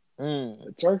 Mm.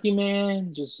 But turkey,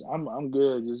 man, just I'm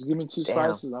good. Just give me 2 Damn.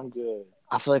 slices, I'm good.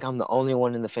 I feel like I'm the only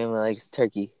one in the family that likes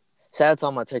turkey. Shout out to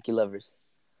all my turkey lovers.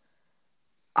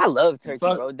 I love turkey,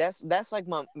 Fuck. bro. That's like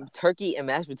my turkey and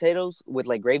mashed potatoes with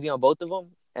like gravy on both of them,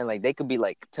 and like they could be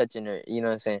like touching or you know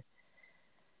what I'm saying.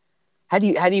 How do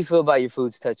you feel about your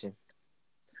foods touching?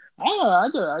 I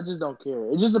don't know. I just don't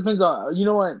care. It just depends on. You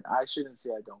know what? I shouldn't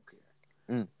say I don't care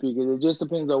Mm. because it just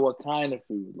depends on what kind of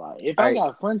food. Like if All I right.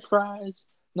 got French fries,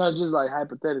 no, just like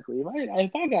hypothetically,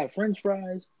 if I got French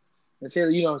fries and say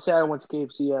I went to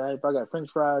KFC, if I got French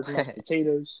fries, mashed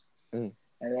potatoes, Mm.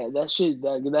 and that shit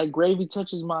that gravy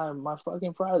touches my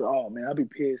fucking fries, oh man, I'll be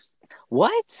pissed.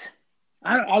 What?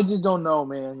 I just don't know,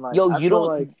 man. Like Yo, I you feel don't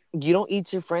like you don't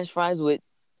eat your French fries with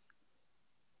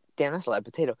damn that's a lot of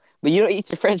potato, but you don't eat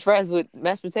your French fries with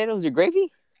mashed potatoes or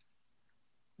gravy?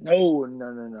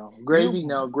 no gravy. You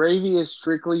No gravy is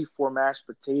strictly for mashed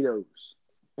potatoes.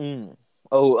 mm.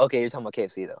 Oh, okay. You're talking about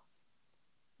KFC though.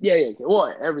 Yeah.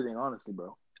 Well, everything, honestly,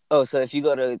 bro. Oh, so if you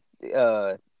go to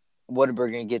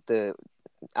Whataburger and get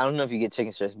I don't know if you get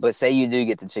chicken strips, but say you do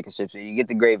get the chicken strips, or you get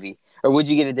the gravy, or would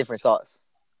you get a different sauce?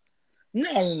 No.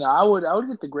 I would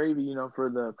get the gravy, for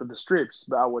the strips,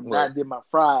 but I would Where? not dip my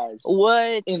fries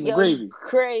What? in the Yo, you gravy,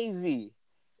 crazy.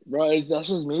 bro. That's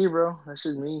just me, bro. That's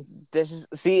just me. That's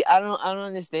just see. I don't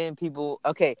understand people.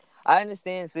 Okay, I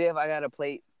understand. See, if I got a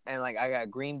plate and like I got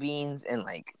green beans and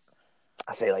like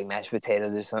I say like mashed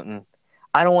potatoes or something,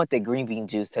 I don't want the green bean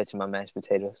juice touching my mashed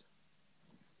potatoes.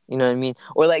 You know what I mean?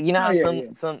 Or like you know Oh how yeah, some yeah,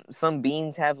 some some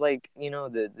beans have like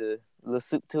the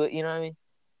soup to it. You know what I mean?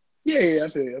 yeah. I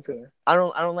feel you. I feel you. I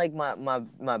don't like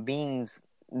my beans,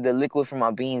 the liquid from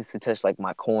my beans to touch like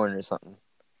my corn or something.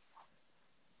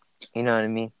 You know what I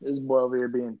mean? This boy over here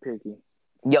being picky.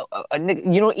 Yo,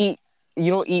 nigga, you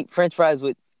don't eat French fries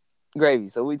with gravy.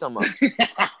 So what you talking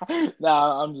about?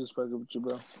 Nah, I'm just fucking with you,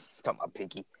 bro. Talking about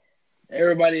picky.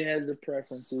 Everybody has their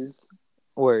preferences,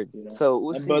 Word. you know. So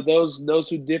we'll see. But those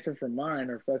who differ from mine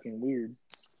are fucking weird.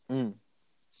 Mm.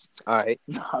 All right.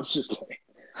 No, I'm just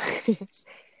kidding.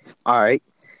 All right.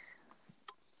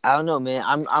 I don't know, man.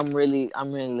 I'm really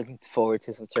looking forward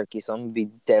to some turkey. So I'm gonna be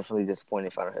definitely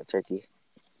disappointed if I don't have turkey.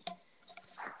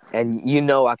 And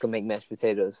I can make mashed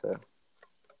potatoes. So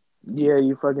Yeah,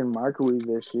 you fucking microwave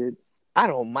that shit. I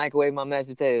don't microwave my mashed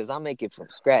potatoes. I make it from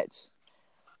scratch.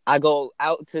 I go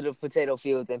out to the potato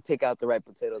fields and pick out the right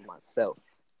potatoes myself.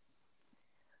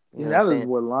 You know what I'm That was saying?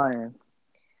 what lying.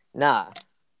 Nah.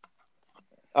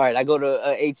 All right, I go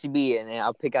to HEB and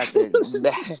I'll pick out the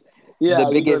Yeah, you go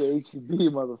to biggest HEB,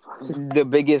 motherfucker. the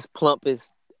biggest plumpest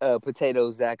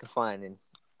potatoes that I can find, and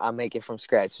I make it from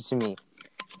scratch. What you mean?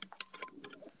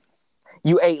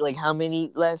 You ate like how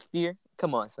many last year?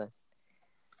 Come on, son.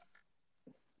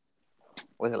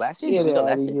 Was it last year? Did Get we go out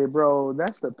last of year? here, bro.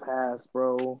 That's the past,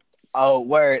 bro. Oh,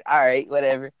 word. All right,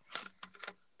 whatever.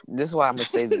 This is why I'm gonna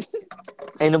save it.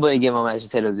 Ain't nobody get my mashed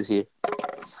potatoes this year.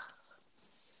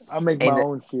 I make my Ain't it?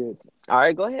 own shit. All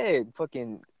right, go ahead.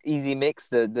 Fucking easy mix,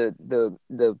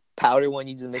 the powder one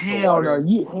you just mix with Hell water no,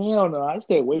 and hell no. I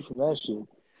stay away from that shit.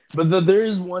 But there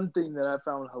is one thing that I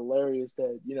found hilarious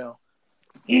that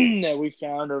that we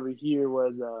found over here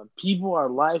was people are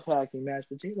life hacking mashed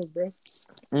potatoes, bro.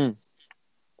 mm.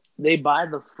 They buy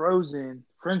the frozen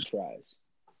French fries,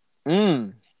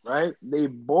 Mm. right? They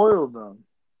boil them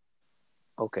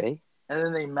Okay. and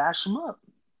then they mash them up.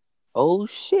 Oh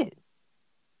shit.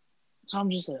 So I'm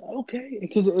just like, okay,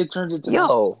 because it turns into mashed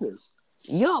Yo. potatoes.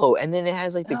 Yo, and then it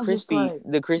has like And I was just like,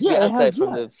 the crispy yeah, it has, outside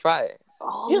from the fry.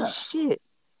 Oh yeah. shit.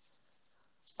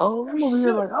 Oh I'm over here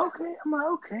shit. like, okay. I'm like,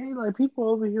 okay. Like people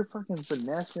over here fucking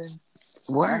finessing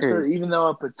after, Word. even though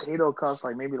a potato costs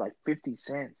like maybe like 50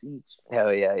 cents each.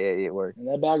 Hell yeah, yeah, yeah, word. And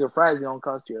that bag of fries is gonna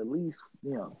cost you at least,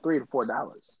 $3 to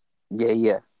 $4. Yeah,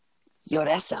 yeah. Yo,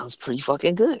 that sounds pretty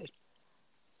fucking good.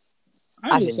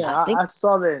 I'm I just did saying. not think I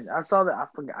saw that. I saw that. I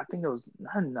forgot. I think it was.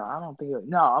 No, I don't think it.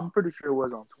 No, I'm pretty sure it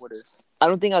was on Twitter. I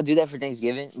don't think I'll do that for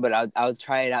Thanksgiving, but I'll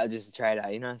try it out just to try it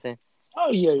out. You know what I'm saying?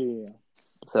 Oh yeah.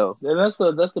 So Yeah, that's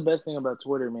the best thing about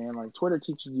Twitter, man. Like Twitter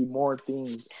teaches you more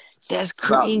things that's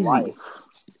about crazy. life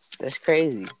That's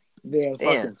crazy. than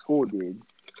Damn. fucking school did.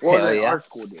 Well, Hell than yeah. our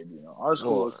school did. Our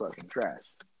school was Well, fucking trash.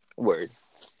 word.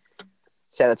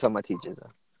 Shout out to all my teachers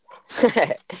though.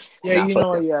 Yeah, Nah,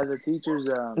 fuck them. yeah, the teachers.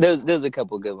 There's a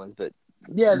couple good ones, but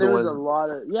Yeah, the there was a ones. lot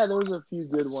of. Yeah, there was a few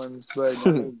good ones, but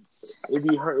I mean,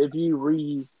 if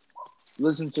you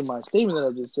listen to my statement that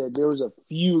I just said, there was a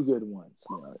few good ones.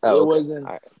 Oh, It okay. wasn't.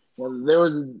 All right. There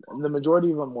was the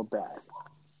majority of them were bad.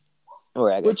 All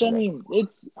right, I got Which you. I mean,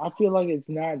 I feel like it's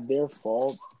not their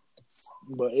fault,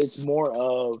 but it's more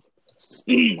of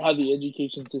how the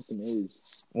education system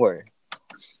is. Word.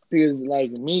 Because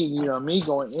like me, me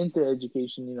going into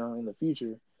education, in the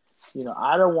future,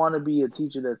 I don't want to be a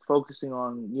teacher that's focusing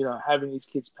on, having these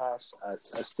kids pass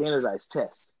a standardized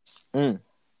test. Mm.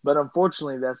 But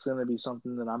unfortunately, that's going to be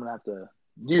something that I'm going to have to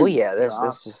do. Well, yeah,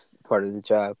 that's just part of the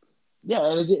job. Yeah,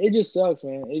 and it just sucks,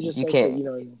 man. It just You sucks that, can't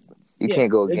you yeah,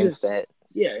 can't go it against just, that.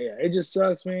 yeah, it just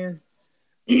sucks, man.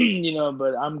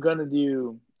 But I'm gonna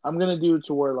do it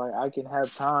to where like I can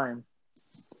have time,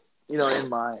 in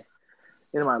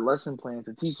my lesson plan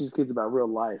to teach these kids about real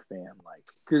life, man. Like,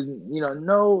 cause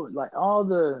no, like all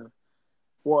the,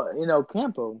 well,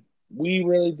 Campo, we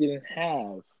really didn't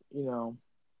have, you know,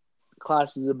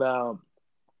 classes about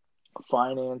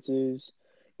finances.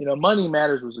 Money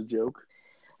Matters was a joke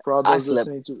for all I those slept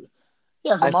listening to.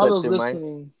 Yeah, I from all slept those through mine,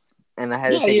 listening. and I had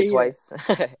to Yeah, take yeah, it yeah, twice.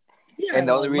 yeah. And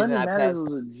the only Like reason Money I Matters passed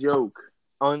was a joke.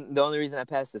 the only reason I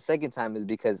passed the second time is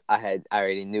because I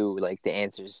already knew like the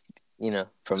answers,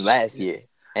 from last year,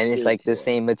 and it's Dude, like the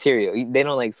same material. They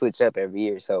don't like switch up every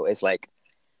year, so it's like,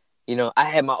 I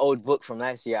had my old book from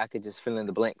last year. I could just fill in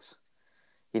the blanks.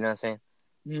 You know what I'm saying?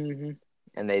 mm-hmm.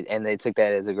 And they took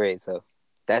that as a grade. So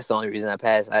that's the only reason I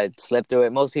passed. I slept through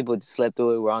it. Most people just slept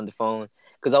through it. Were on the phone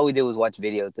because all we did was watch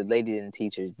videos. The lady didn't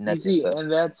teach her You nothing. see, So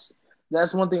and that's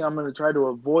one thing I'm gonna try to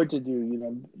avoid to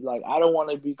do. Like I don't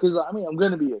want to be, because I mean I'm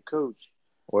gonna be a coach.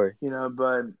 or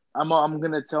But I'm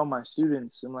gonna tell my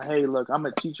students, I'm like, hey, look, I'm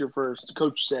a teacher first,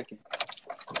 coach second.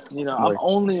 I'm or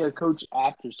only a coach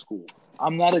after school.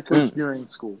 I'm not a coach during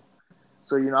school.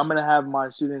 So I'm gonna have my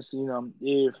students,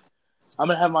 if I'm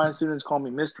gonna have my students call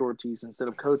me Mr. Ortiz instead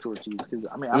of Coach Ortiz, because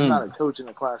I mean I'm not a coach in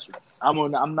the classroom.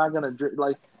 I'm not gonna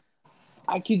like.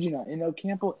 I kid you not.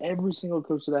 Campo, every single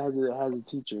coach that has a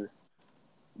teacher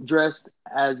dressed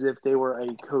as if they were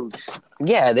a coach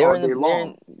yeah, all day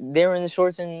long. they were in the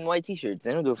shorts and white t-shirts.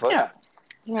 They don't give a fuck.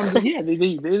 Yeah, yeah, they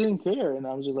didn't care, and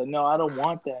I was just like, no, I don't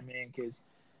want that, man, because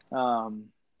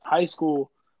high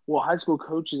school, well, high school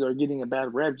coaches are getting a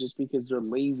bad rep just because they're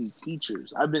lazy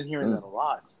teachers. I've been hearing that a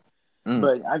lot, Mm.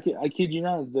 but I kid you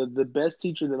not, the best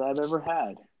teacher that I've ever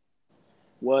had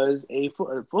was a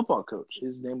football coach.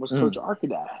 His name was Coach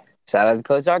Arcadi. Shout out to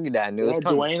Coach Arcadi. I knew it Yeah, was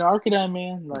coming. Dwayne Arcadi,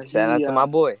 man. Like Shout out to my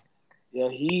boy.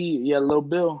 Little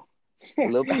Bill.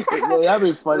 Little That'd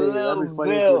be funny. That'd Little be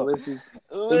funny if he Bill. listens. If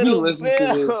he Little listens to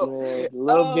this, Bill. man,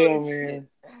 Little Oh Bill, shit. man.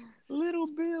 Little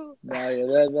Bill. Nah,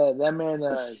 yeah, that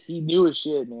man, he knew his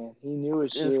shit, man. He knew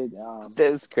his That's, shit.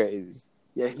 that's crazy.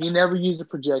 Yeah, he never used a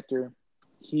projector.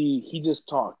 He just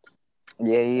talked,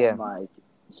 Yeah. and like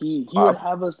he would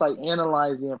have us like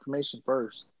analyze the information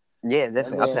first, Yeah, and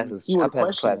definitely. then he I would passed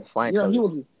this question class it. flying He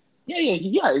colors. would.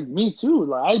 Yeah, me too.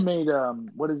 Like I made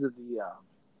what is it, the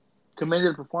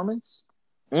commended performance,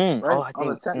 Oh, right? I On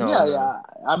the think no. yeah.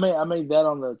 I made that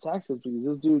on the taxes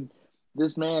because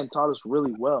this man taught us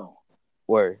really well.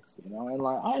 Word. And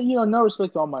like no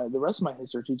respect to the rest of my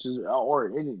history teachers or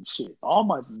any shit,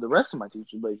 the rest of my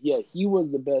teachers, but yeah, he was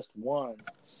the best one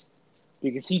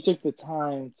because he took the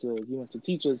time to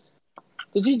teach us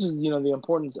the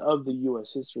importance of the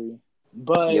U.S. history,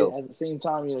 but Yo, at the same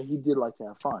time, he did like to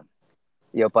have fun.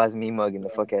 Paz me mugging the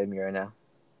Yeah, fuck out of me right now.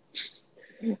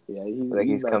 yeah, Like he's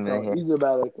he's about to coming in come. here. He's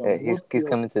about to come Yeah, whoop he's your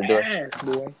coming to the door. ass,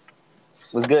 boy.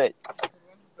 What's good?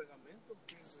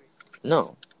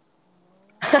 No.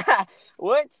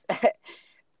 What?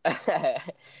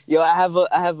 Yo, I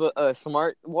have a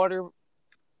smart water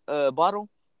bottle.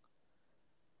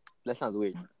 That sounds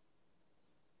weird.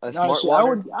 A Nah, smart shit, I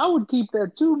water. would keep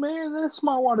that too, man. That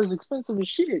smart water's expensive as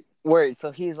shit. Word.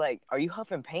 So he's like, "Are you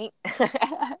huffing paint?"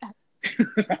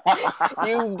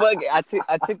 You bug. I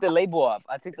took the label off.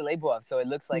 So it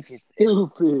looks like it's.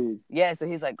 Stupid. Yeah. So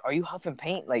he's like, "Are you huffing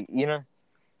paint?" Like,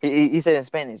 He said in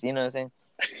Spanish. You know what I'm saying?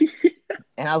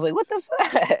 And I was like, "What the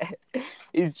fuck?"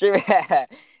 He's tripping.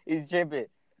 He's tripping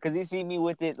because he see me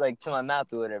with it like to my mouth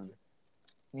or whatever.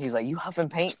 He's like, "You huffing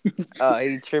paint?" Oh,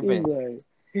 he's tripping.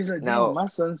 He's like, damn, Now my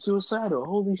son's suicidal.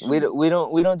 Holy shit. we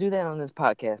don't do that on this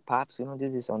podcast, pops. We don't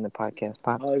do this on the podcast,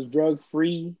 pops. It's drug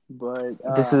free, but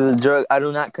This is a drug. I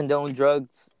do not condone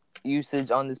drugs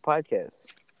usage on this podcast.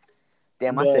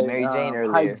 Damn, I said Mary Jane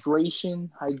earlier. hydration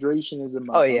is a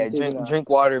Oh must. yeah, drink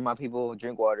water, my people.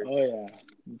 Drink water. Oh yeah,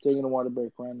 I'm taking a water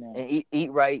break right now. And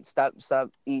eat right. Stop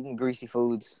eating greasy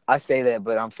foods. I say that,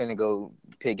 but I'm finna go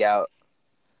pig out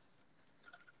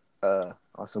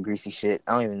on some greasy shit.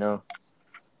 I don't even know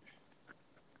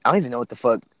what the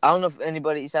fuck. I don't know if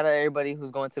anybody. Shout out to everybody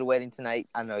who's going to the wedding tonight.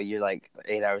 I know you're like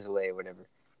 8 hours away or whatever,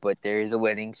 but there is a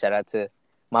wedding. Shout out to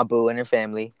my boo and her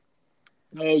family.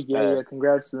 Oh yeah.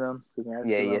 Congrats to them.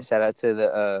 Yeah. Shout out to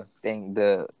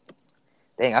the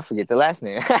I forget the last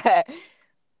name.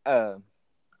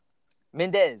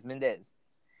 Mendez.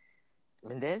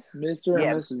 Mendez? Mr. and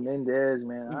Yeah, Mrs. Mendez,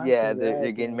 man. yeah, they're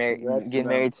Congrats, getting man. married. Congrats to Getting them.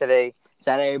 married today.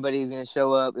 Shout out everybody who's gonna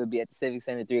show up. It'll be at the Civic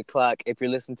Center 3:00. If you're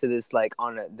listening to this like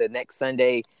on the next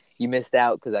Sunday, you missed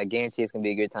out because I guarantee it's gonna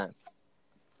be a good time.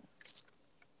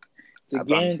 It's a I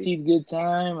promise you. guaranteed good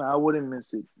time. I wouldn't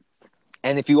miss it.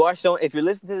 And if you're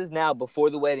listening to this now before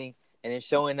the wedding and then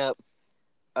showing up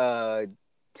uh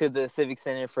to the Civic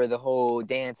Center for the whole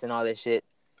dance and all that shit,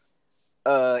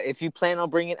 if you plan on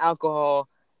bringing alcohol,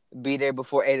 be there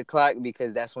before 8:00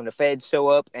 because that's when the feds show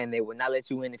up and they will not let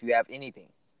you in if you have anything.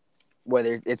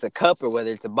 Whether it's a cup or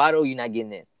whether it's a bottle, you're not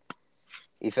getting in.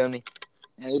 You feel me?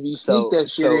 And if you sneak So that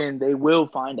shit so in, they will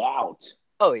find out.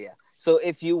 oh yeah. So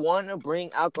if you want to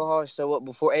bring alcohol, show up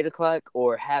before 8:00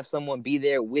 or have someone be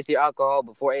there with your alcohol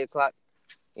before 8:00.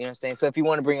 You know what I'm saying? So if you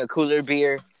want to bring a cooler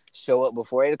beer, show up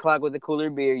before 8:00 with a cooler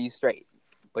beer, you straight.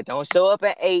 But don't show up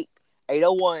at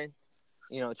 8:01,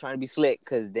 trying to be slick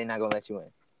because they're not gonna let you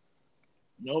in.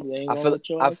 Nope, they ain't I gonna feel let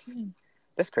your I ass in.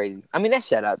 That's crazy. I mean, that's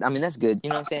shout out. I mean, that's good. You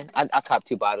know what I'm saying? I copped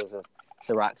 2 bottles of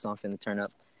Ciroc, so I'm finna turn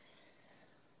up.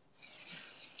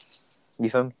 You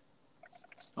feel me?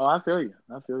 Oh, I feel you.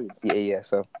 I feel you. Yeah.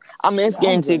 So I mean, it's Yeah, I'm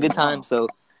guaranteed a good good time. tomorrow.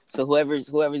 So whoever's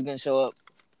gonna show up,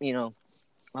 I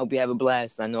hope you have a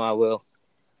blast. I know I will.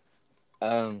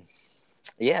 Um,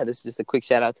 yeah, this is just a quick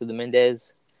shout out to the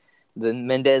Mendez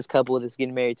couple that's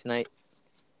getting married tonight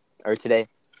or today.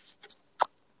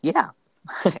 Yeah,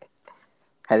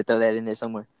 had to throw that in there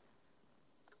somewhere.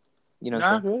 You know what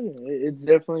Nah, I I'm saying? feel you. It's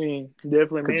definitely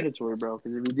Because mandatory, bro.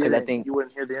 Because if you I didn't, think you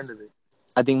wouldn't hear the end of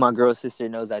it. my girl sister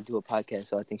knows I do a podcast,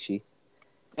 so I think she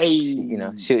Hey,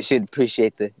 should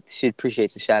appreciate the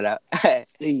shout out. hey.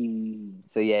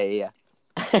 So yeah.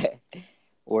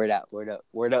 Word out, word up,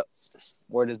 word up.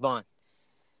 Word is bond.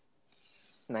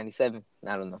 97.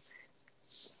 I don't know.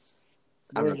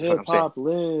 I don't know Where what the fuck hip I'm saying. hop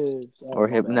lives. Oh Or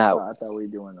my hip bad. now. I thought we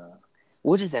were doing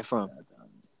What is that from?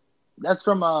 That's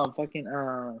from fucking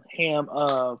ham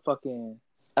fucking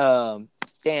Um,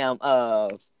 damn. Oh,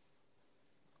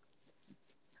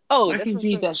 mac that's and from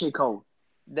cheese. Slim. That shit cold.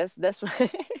 That's from.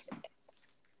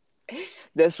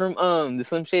 That's from the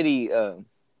Slim Shady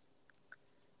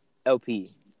LP.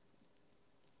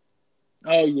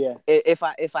 Oh yeah. If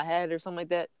I had or something like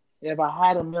that, If I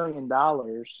had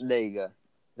 $1,000,000, there you go.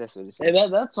 That's what it hey,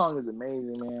 said. that song is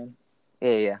amazing, man.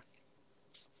 Yeah.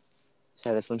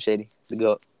 Shout out Slim Shady. The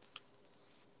goat.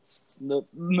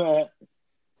 Man,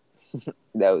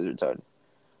 That was retarded.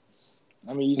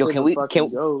 I mean, you Yo, said can the we fucking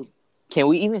goat. can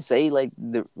we even say like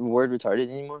the word retarded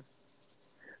anymore?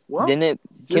 Well, Didn't it?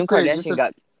 just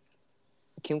to,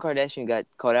 Kim Kardashian got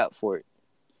caught out for it,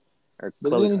 or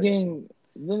but Khloe Kardashian.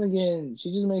 then again,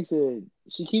 she just makes it.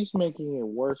 She keeps making it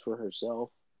worse for herself.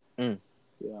 Mm.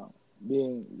 You know,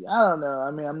 I don't know.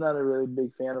 I mean, I'm not a really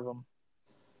big fan of them.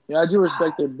 You know, I do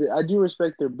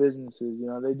respect their businesses. You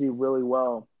know, they do really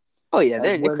well Oh yeah,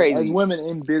 they're as crazy. women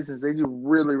in business. They do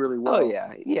really, really Oh well.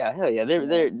 yeah, hell yeah. You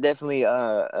They're know, definitely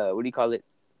what do you call it?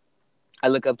 I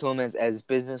look up to them as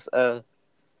business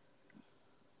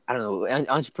I don't know,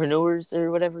 entrepreneurs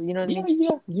or whatever. You know what I mean?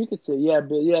 yeah, you could say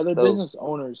but yeah, they're So business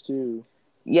owners too.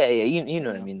 yeah, you know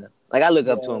what I Yeah, mean though. Like I look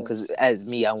up to them yeah, because as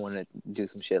me, I want to do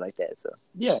some shit like that. So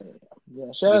yeah,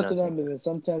 yeah. Shout you out know to what I'm them, but then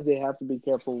sometimes they have to be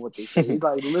careful what they say. saying? It's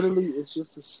like literally, it's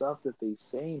just the stuff that they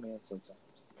say, man. Sometimes,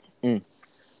 Mm.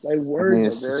 like I think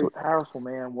words are very powerful,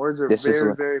 man. Words are this is very,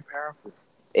 what very powerful.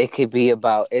 it could be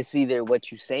about. It's either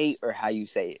what you say or how you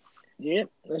say it. Yep,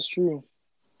 that's true.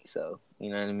 So you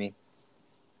know what I mean.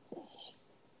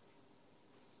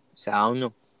 So I don't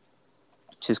know.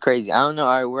 Just crazy. I don't know.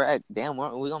 All right,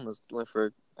 we almost went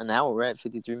for an hour. We're at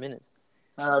 53 minutes.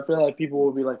 I feel like people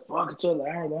will be like, "Fuck, it's an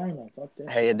hour long now. Fuck that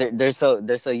Hey, shit." they're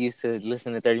so used to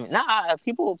listening to 30 minutes. Nah,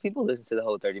 people listen to the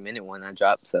whole 30-minute one I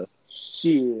dropped. So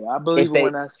Shit, I believe if it they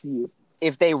when I see it.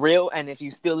 if they real and if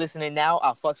you still listening now,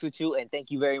 I'll fucks with you and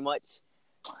thank you very much.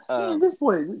 Man, Um, this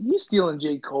boy, you stealing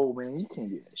J. Cole, man. You can't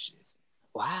do that shit.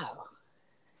 wow,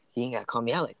 you ain't gotta call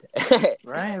me out like that.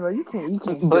 Right? Like, you can't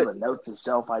steal But a note to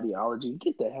self ideology.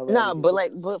 Get the hell out nah, of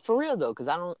here with but for real though, because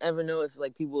I don't ever know if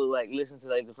like people like listen to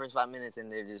like the first 5 minutes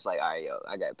and they're just like, all right, yo,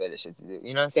 I got better shit to do.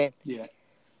 You know what I'm saying? Yeah.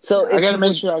 So I if gotta people,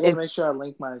 make sure. I gotta if make sure I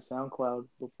link my SoundCloud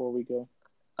before we go.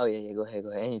 oh yeah, go ahead,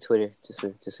 and your Twitter,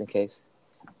 just in case.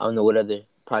 I don't know what other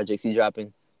projects you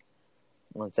dropping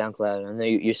on SoundCloud. I know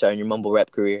you're starting your mumble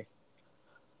rap career.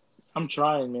 I'm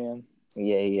trying, man.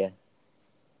 Yeah.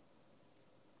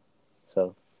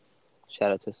 So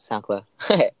shout out to SoundCloud.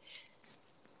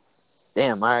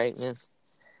 Damn, all right, man.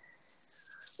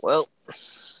 Well,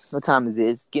 what time is it?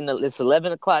 It's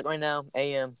 11:00 right now,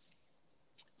 a.m.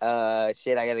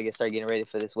 Shit, I gotta start getting ready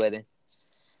for this wedding.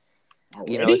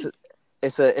 You know, Already?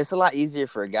 it's a lot easier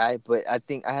for a guy, but I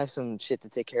think I have some shit to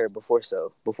take care of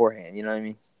beforehand. You know what I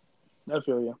mean? I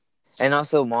feel you. And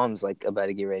also, mom's like about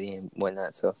to get ready and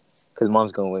whatnot, so because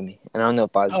mom's going with me, and I don't know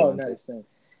if I was Oh, going, but nice,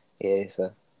 nice. yeah.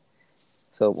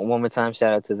 So one more time,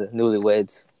 shout out to the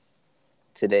newlyweds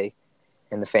today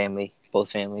and the family,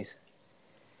 both families.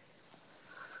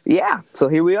 Yeah. So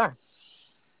here we are,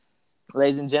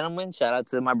 ladies and gentlemen. Shout out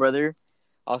to my brother,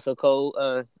 also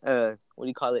what do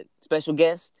you call it? Special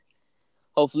guest.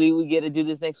 Hopefully, we get to do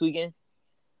this next weekend,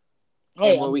 Oh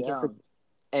and yeah, more I'm weekends, down.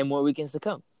 and more weekends to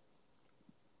come.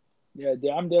 Yeah,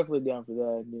 I'm definitely down for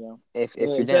that. If you're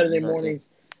down, Saturday you know. Yeah. mornings,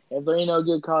 if there ain't no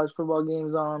good college football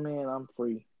games on, man, I'm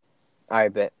free. All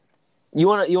right, bet. You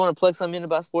wanna plug something in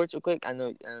about sports real quick? I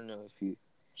don't know if you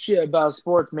Shit about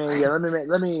sports, man. Yeah,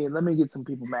 let me get some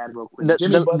people mad real quick. the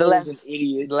Jimmy the the Butler is an last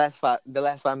idiot. the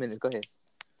last 5 minutes. Go ahead.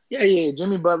 Yeah.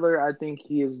 Jimmy Butler, I think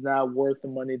he is not worth the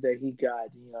money that he got.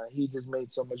 He just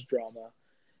made so much drama.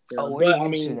 Oh, where he But I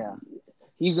moved to mean, now?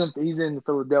 he's in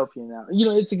Philadelphia now.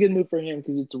 It's a good move for him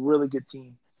because it's a really good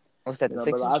team. What's that? The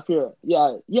But I Sixers? feel,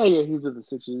 yeah, he's with the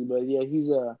Sixers. But yeah,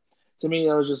 to me,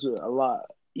 that was just a lot.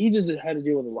 He just had to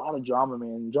deal with a lot of drama,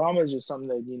 man. Drama is just something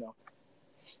that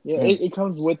Mm. it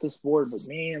comes with the sport. But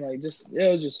man, like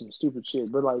it was just some stupid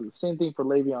shit. But like same thing for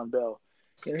Le'Veon Bell.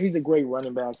 He's a great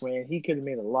running back, man. He could have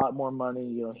made a lot more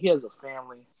money. He has a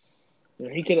family.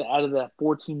 He could have added that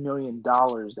 $14 million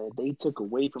that they took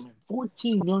away from him.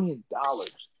 $14 million.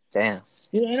 Damn.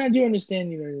 And I do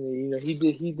understand.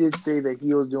 He did say that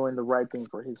he was doing the right thing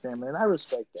for his family, and I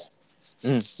respect that.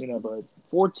 Mm. But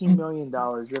 $14 million.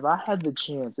 If I had the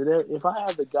chance, if I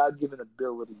had the God given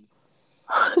ability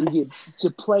to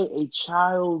play a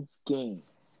child's game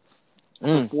for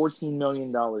Mm. $14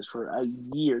 million for a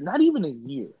year, not even a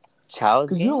year, Child's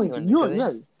because you game? only You want to you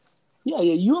feel yeah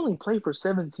this? you only play for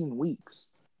 17 weeks.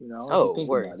 If you Oh, think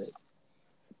word. about it,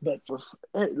 but for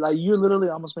like you're literally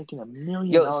almost making $1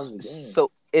 million Yo, a game. so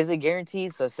is it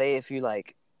guaranteed? So say if you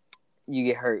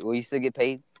get hurt, will you still get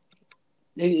paid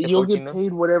the You'll 14 get mil?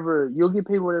 paid whatever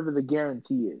the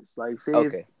guarantee is. Like say if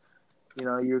Okay.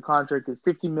 your contract is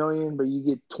 50 million, but you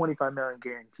get 25 million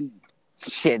guaranteed.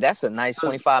 Shit, that's a nice So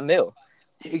 25 mil.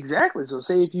 exactly. So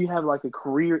say if you have like a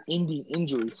career-ending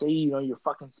injury, say your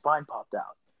fucking spine popped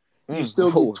out, you Mm. still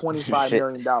get Oh, 25 shit.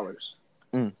 million dollars.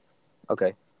 Mm.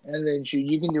 Okay. And then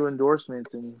you can do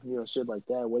endorsements and shit like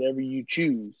that, whatever you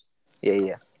choose. Yeah,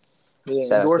 yeah. But then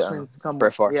Shout out to endorsements come with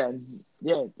Brett Favre.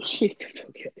 yeah. Okay.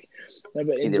 No,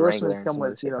 but He did Wrangler endorsements and come some other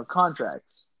with shit.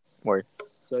 contracts, Word.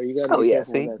 so you got to Oh be yeah.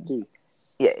 careful with See. that too.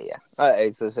 Yeah, yeah. All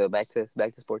right. So back to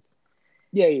sports.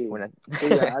 Yeah. We're not. So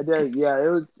yeah, I did.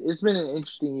 Yeah, it's been an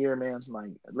interesting year, man.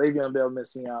 Like Le'Veon Bell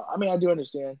missing out. I mean, I do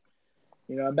understand.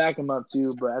 I back him up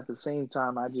too, but at the same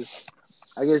time, I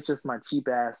guess just my cheap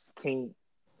ass can't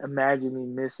imagine me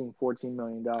missing $14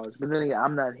 million. But then again,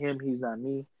 I'm not him. He's not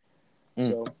me.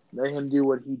 Mm. So let him do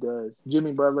what he does.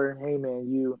 Jimmy Butler, hey man,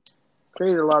 you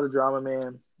created a lot of drama,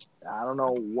 man. I don't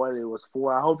know what it was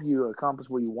for. I hope you accomplished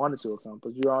what you wanted to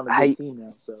accomplish. You're on a How good team now,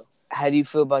 so. how do you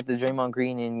feel about the Draymond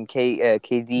Green and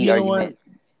KD You know what? argument?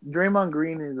 Draymond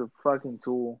Green is a fucking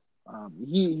tool.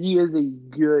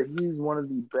 He's one of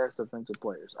the best defensive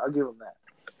players. I'll give him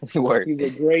that. Word. He's a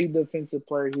great defensive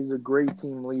player. He's a great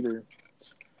team leader.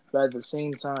 But at the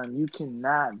same time, you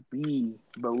cannot be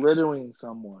belittling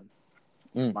someone.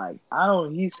 Mm.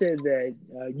 Like he said that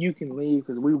you can leave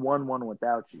because we won one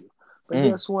without you. But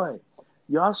Mm. guess what?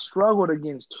 Y'all struggled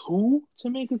against who to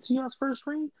make it to y'all's first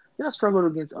ring? Y'all struggled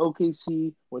against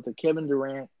OKC with a Kevin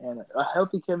Durant and a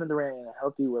healthy Kevin Durant and a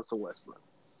healthy Russell Westbrook.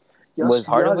 Was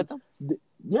Harden with them?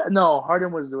 Yeah, no,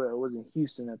 Harden was in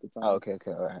Houston at the Oh, time. okay.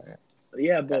 All right.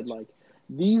 Yeah, but Gotcha. like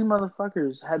these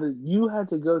motherfuckers you had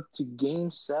to go to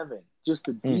Game 7 just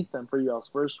to Mm. beat them for y'all's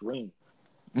first ring.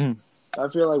 Mm. I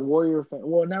feel like Warrior fans,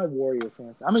 well, not Warrior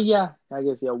fans. I mean, yeah, I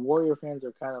guess Warrior fans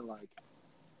are kind of like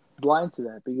blind to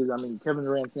that because Kevin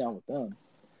Durant's not with them.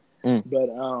 Mm. But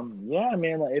yeah,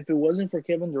 man, like if it wasn't for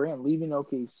Kevin Durant leaving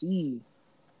OKC,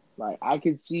 like I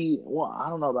could see. Well, I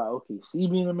don't know about OKC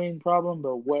being the main problem,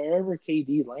 but wherever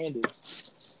KD landed,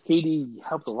 KD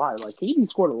helped a lot. Like KD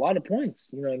scored a lot of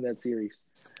points, in that series.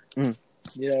 Mm.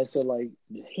 So like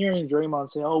hearing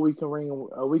Draymond say, "Oh, we could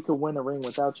win a ring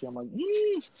without you," I'm like,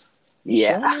 You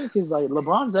Yeah. sure, man? Because like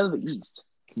LeBron's out of the East.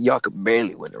 Y'all could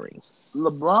barely win the ring.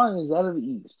 LeBron is out of the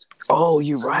East. Oh,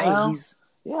 you're So right. now,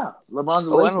 yeah, LeBron's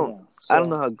a Oh, Laker now. I don't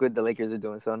know So, how good the Lakers are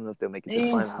doing, so I don't know if they'll make it to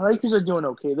the finals. But Lakers are doing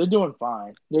okay. They're doing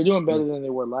fine. They're doing better than they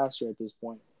were last year at this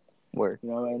point. Word.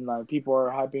 And like people are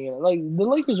hyping it. Like the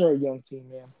Lakers are a young team,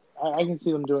 man. I can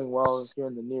see them doing well here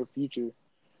in the near future.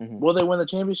 Mm-hmm. Will they win the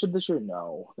championship this year?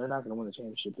 No, they're not going to win the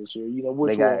championship this year. They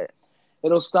Which got will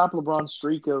it'll stop LeBron's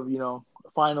streak of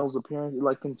finals appearance,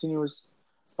 like continuous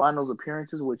finals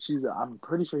appearances, which I'm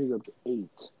pretty sure he's up to 8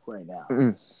 right now. So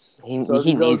if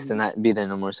He he needs goes, to not be there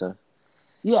no more. So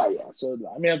yeah. So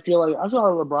I mean, I feel like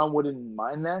LeBron wouldn't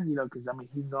mind that, because I mean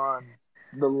he's gone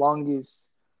the longest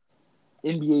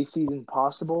NBA season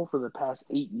possible for the past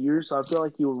 8 years. So I feel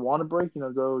like he would want to break,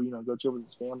 go chill with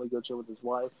his family, go chill with his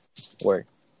wife. word.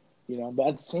 But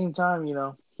at the same time,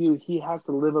 he has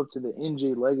to live up to the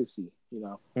MJ legacy,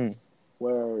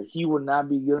 where he would not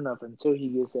be good enough until he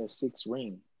gets that 6th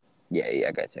ring. Yeah,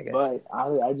 I got you. But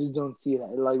I just don't see it.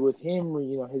 Like with him,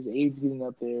 his age getting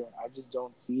up there, I just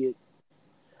don't see it.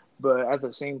 But at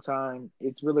the same time,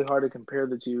 it's really hard to compare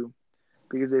the two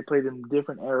because they played in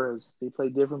different eras. They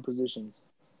played different positions,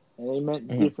 and they meant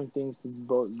different things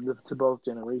to both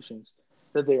generations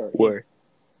that they are Word.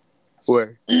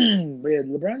 Word. in. But yeah,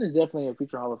 LeBron is definitely a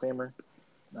future Hall of Famer.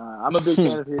 I'm a big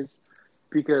fan of his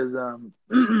because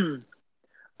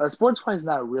sports-wise,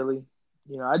 not really.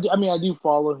 I do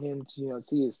follow him to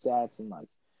see his stats and like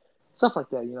stuff like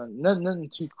that. Nothing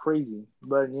too crazy.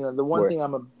 But the one Word. thing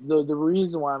the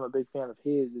reason why I'm a big fan of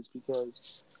his is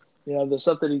because the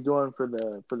stuff that he's doing for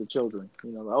the children.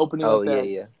 The opening Oh up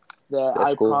yeah. that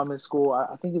That's I cool. Promise school.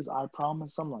 I think it's I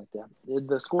Promise, something like that.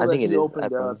 The school I that think it he is. I opened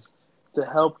up promise. to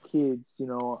help kids,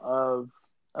 of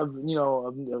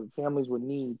families with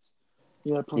needs.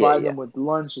 Provide Yeah. them with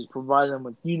lunches, provide them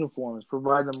with uniforms,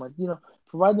 provide them with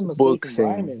provide them a safe Books and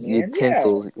environment, man. Yeah,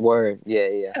 utensils. Word. Yeah.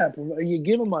 yeah. You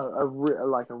give them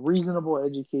like a reasonable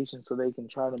education so they can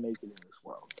try to make it in this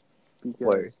world.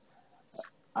 Word. Because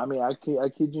I mean, I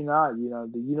kid you not.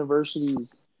 The universities,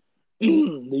 the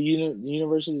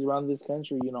universities around this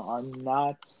country, are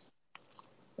not.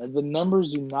 The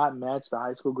numbers do not match the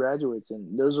high school graduates,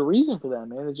 and there's a reason for that,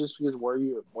 man. It's just because where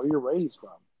you're raised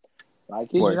from. I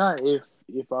kid you Word. not.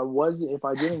 If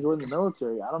I didn't join the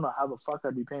military, I don't know how the fuck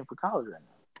I'd be paying for college right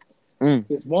now.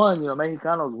 Because one,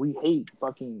 Mexicanos, we hate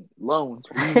fucking loans.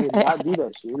 We would not do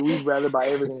that shit. We'd rather buy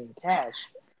everything in cash.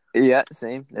 Yeah.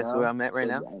 Same. That's where I'm at right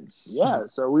now. Yeah.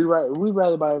 So we'd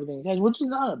rather buy everything in cash, which is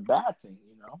not a bad thing.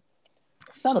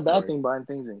 It's not a bad Word. thing buying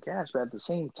things in cash, but at the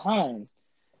same time,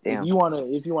 Damn. if you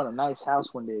want a nice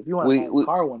house one day, if you want a We nice we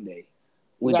car one day, you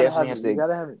we gotta definitely have have it. You to.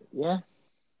 gotta have it. Yeah.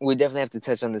 We definitely have to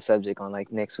touch on the subject on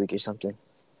like next week or something.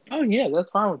 Oh yeah, that's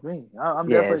fine with me. I'm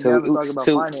Yeah. definitely down to So talk about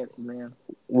finances, man.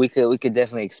 we could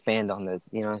definitely expand on the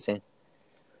what I'm saying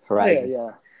Oh yeah, horizon.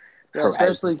 yeah, yeah.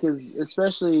 Horizon.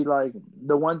 Especially like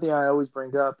the one thing I always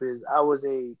bring up is I was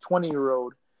a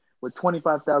 20-year-old with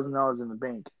 $25,000 in the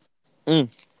bank. Mm.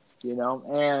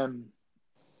 And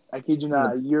I kid you I'm a,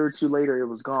 not, a year or two later it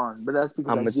was gone. But that's because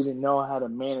I I'm a didn't know how to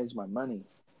manage my money.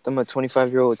 I'm a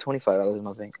 25-year-old with $25 in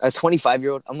my bank. A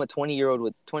 25-year-old. I'm a 20-year-old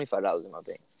with $25 in my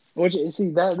bank. Which see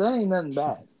that ain't nothing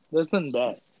bad. That's nothing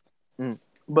bad. Mm.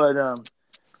 But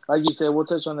like you said, we'll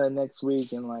touch on that next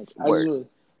week. And like Word.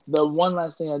 the one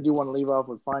last thing I do want to leave off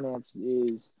with finance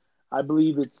is I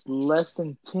believe it's less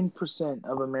than 10%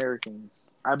 of Americans.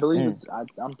 I believe Mm.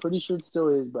 I'm pretty sure it still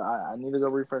is, but I need to go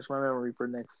refresh my memory for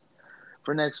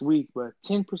next week. But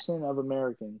 10% of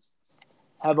Americans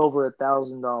have over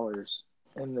 $1,000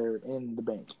 in the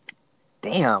bank.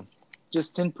 Damn.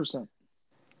 Just 10%.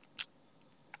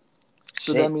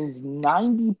 So that Shit. means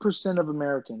 90% of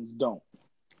Americans don't.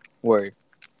 Word.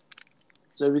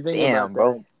 So if you think about Damn,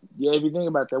 bro. that, yeah, if you think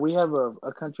about that, we have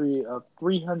a country of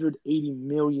 380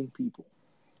 million people,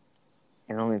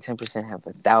 And only 10% have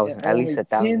and at least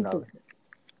only 10. $1,000.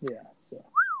 Yeah, so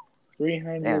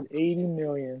Damn. 380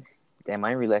 million Damn. I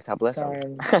didn't realize how blessed I was.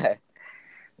 times.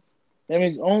 That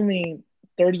means only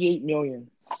 38 million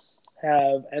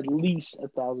have at least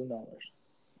 $1,000.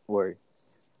 Word.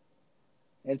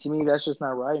 And to me, that's just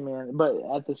not right, man. But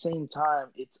at the same time,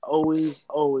 it's always,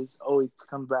 always, always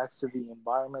come back to the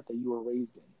environment that you were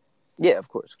raised in. Yeah, of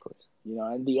course.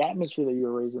 And the atmosphere that you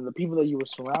were raised in, the people that you were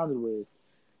surrounded with,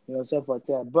 stuff like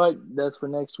that. But that's for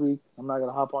next week. I'm not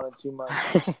gonna hop on it too much.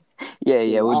 Yeah. I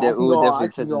can We'll go on. definitely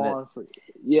touch on that.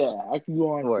 I can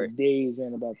go on for Word. days,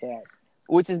 man, about that.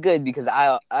 Which is good because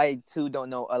I too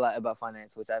don't know a lot about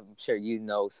finance, which I'm sure you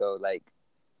know. So like,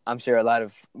 I'm sure a lot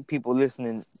of people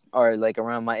listening are like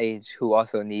around my age who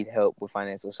also need help with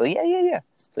financial. So yeah.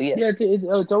 So yeah. Yeah,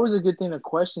 it's always a good thing to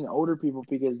question older people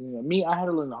because me, I had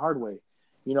to learn the hard way.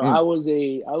 Mm. I was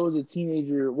a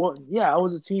teenager. Well, yeah, I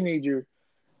was a teenager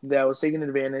that was taken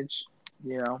advantage.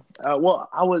 Well,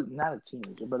 I was not a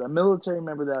teenager, but a military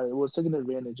member that was taken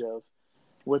advantage of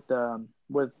with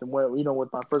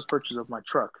my first purchase of my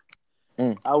truck.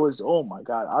 Mm. I was, oh my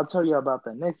God, I'll tell you about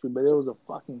that next week, but it was a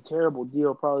fucking terrible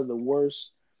deal, probably the worst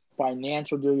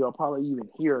financial deal you'll probably even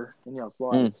hear in your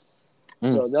Mm. lives.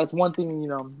 So that's one thing,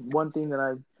 one thing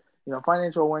that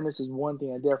financial awareness is one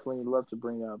thing I definitely love to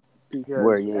bring up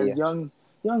Word, because yeah, as yeah.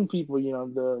 young people,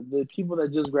 the people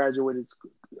that just graduated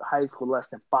high school less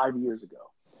than 5 years ago,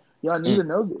 y'all need to Mm.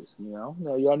 know this.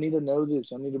 Y'all need to know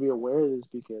this. Y'all need to be aware of this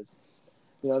because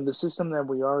the system that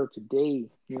we are today,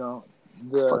 Fuck,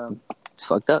 the it's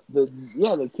fucked up.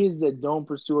 the kids that don't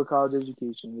pursue a college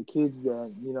education, the kids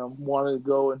that want to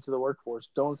go into the workforce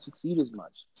don't succeed as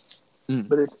much. Mm.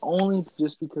 But it's only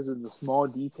just because of the small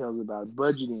details about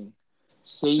budgeting, Mm.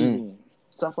 saving,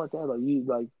 stuff like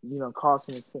that. Costs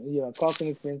and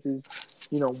expenses,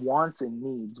 wants and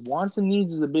needs. Wants and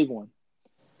needs is a big one.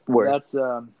 But Word.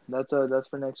 that's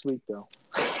for next week though.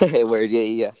 Word, yeah,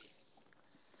 yeah.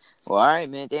 Well, all right,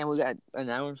 man. Damn, we got an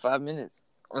hour and 5 minutes.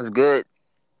 That's good.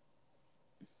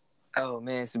 Oh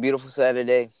man, it's a beautiful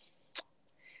Saturday.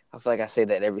 I feel like I say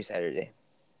that every Saturday.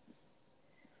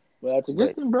 But that's a good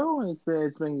But thing, bro.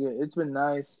 It's been good. It's been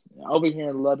nice. Over here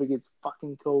in Lubbock, it's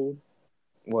fucking cold.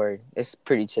 word, it's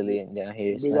pretty chilly down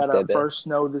here. It's We not got our that bad. first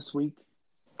snow this week.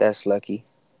 That's lucky.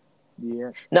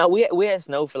 Yeah. No, we had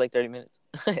snow for like 30 minutes.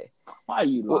 Why are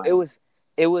you Well, lying?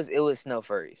 it was snow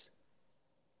furries.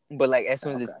 But like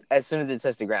Okay. as soon as it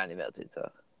touched the ground, it melted. So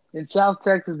In South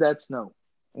Texas, that's snow.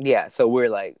 yeah, so we're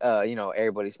like,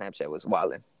 everybody's Snapchat was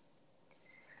wilding.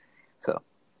 So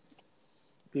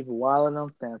People wilding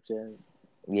on Snapchat.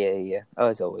 yeah, yeah. Oh,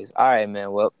 as always. All right,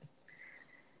 man. Well,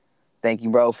 thank you,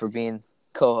 bro, for being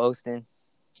co-hosting.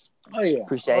 Oh yeah. Oh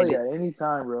Appreciate it. yeah.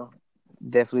 Anytime, bro.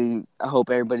 Definitely. I hope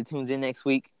everybody tunes in next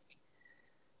week.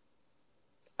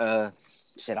 Uh,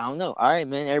 shit, I don't know. All right,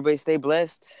 man. Everybody stay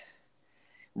blessed,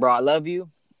 bro. I love you,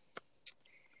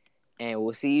 and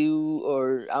we'll see you.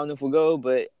 Or I don't know if we'll go,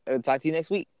 but I'll talk to you next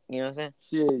week. You know what I'm saying?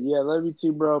 Shit. Yeah. Love you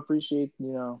too, bro. Appreciate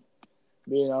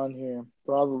being on here.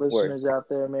 For all the Word. listeners out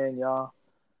there, man, y'all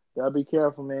be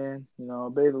careful, man.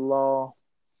 Obey the law.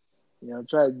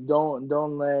 Try don't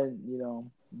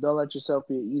let yourself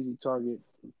be an easy target.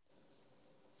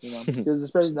 Because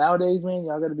especially nowadays, man,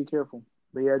 y'all got to be careful.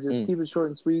 But yeah, just Mm. keep it short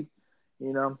and sweet.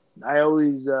 I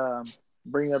always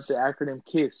bring up the acronym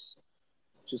KISS.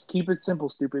 Just keep it simple,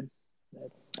 stupid.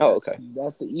 That's Oh, that's okay.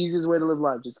 that's the easiest way to live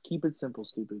life. Just keep it simple,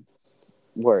 stupid.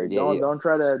 So Word. Yeah, don't yeah. don't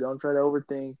try to don't try to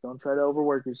overthink. Don't try to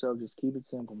overwork yourself. Just keep it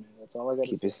simple, man. That's all I got to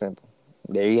Keep say. it simple.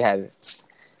 There you have it,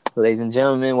 ladies and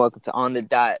gentlemen. Welcome to On the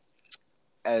Dot.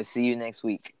 See you next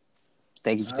week.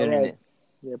 Thank you for All tuning right. in.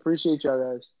 Yeah, appreciate y'all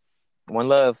guys. One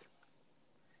love.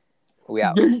 We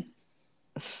out.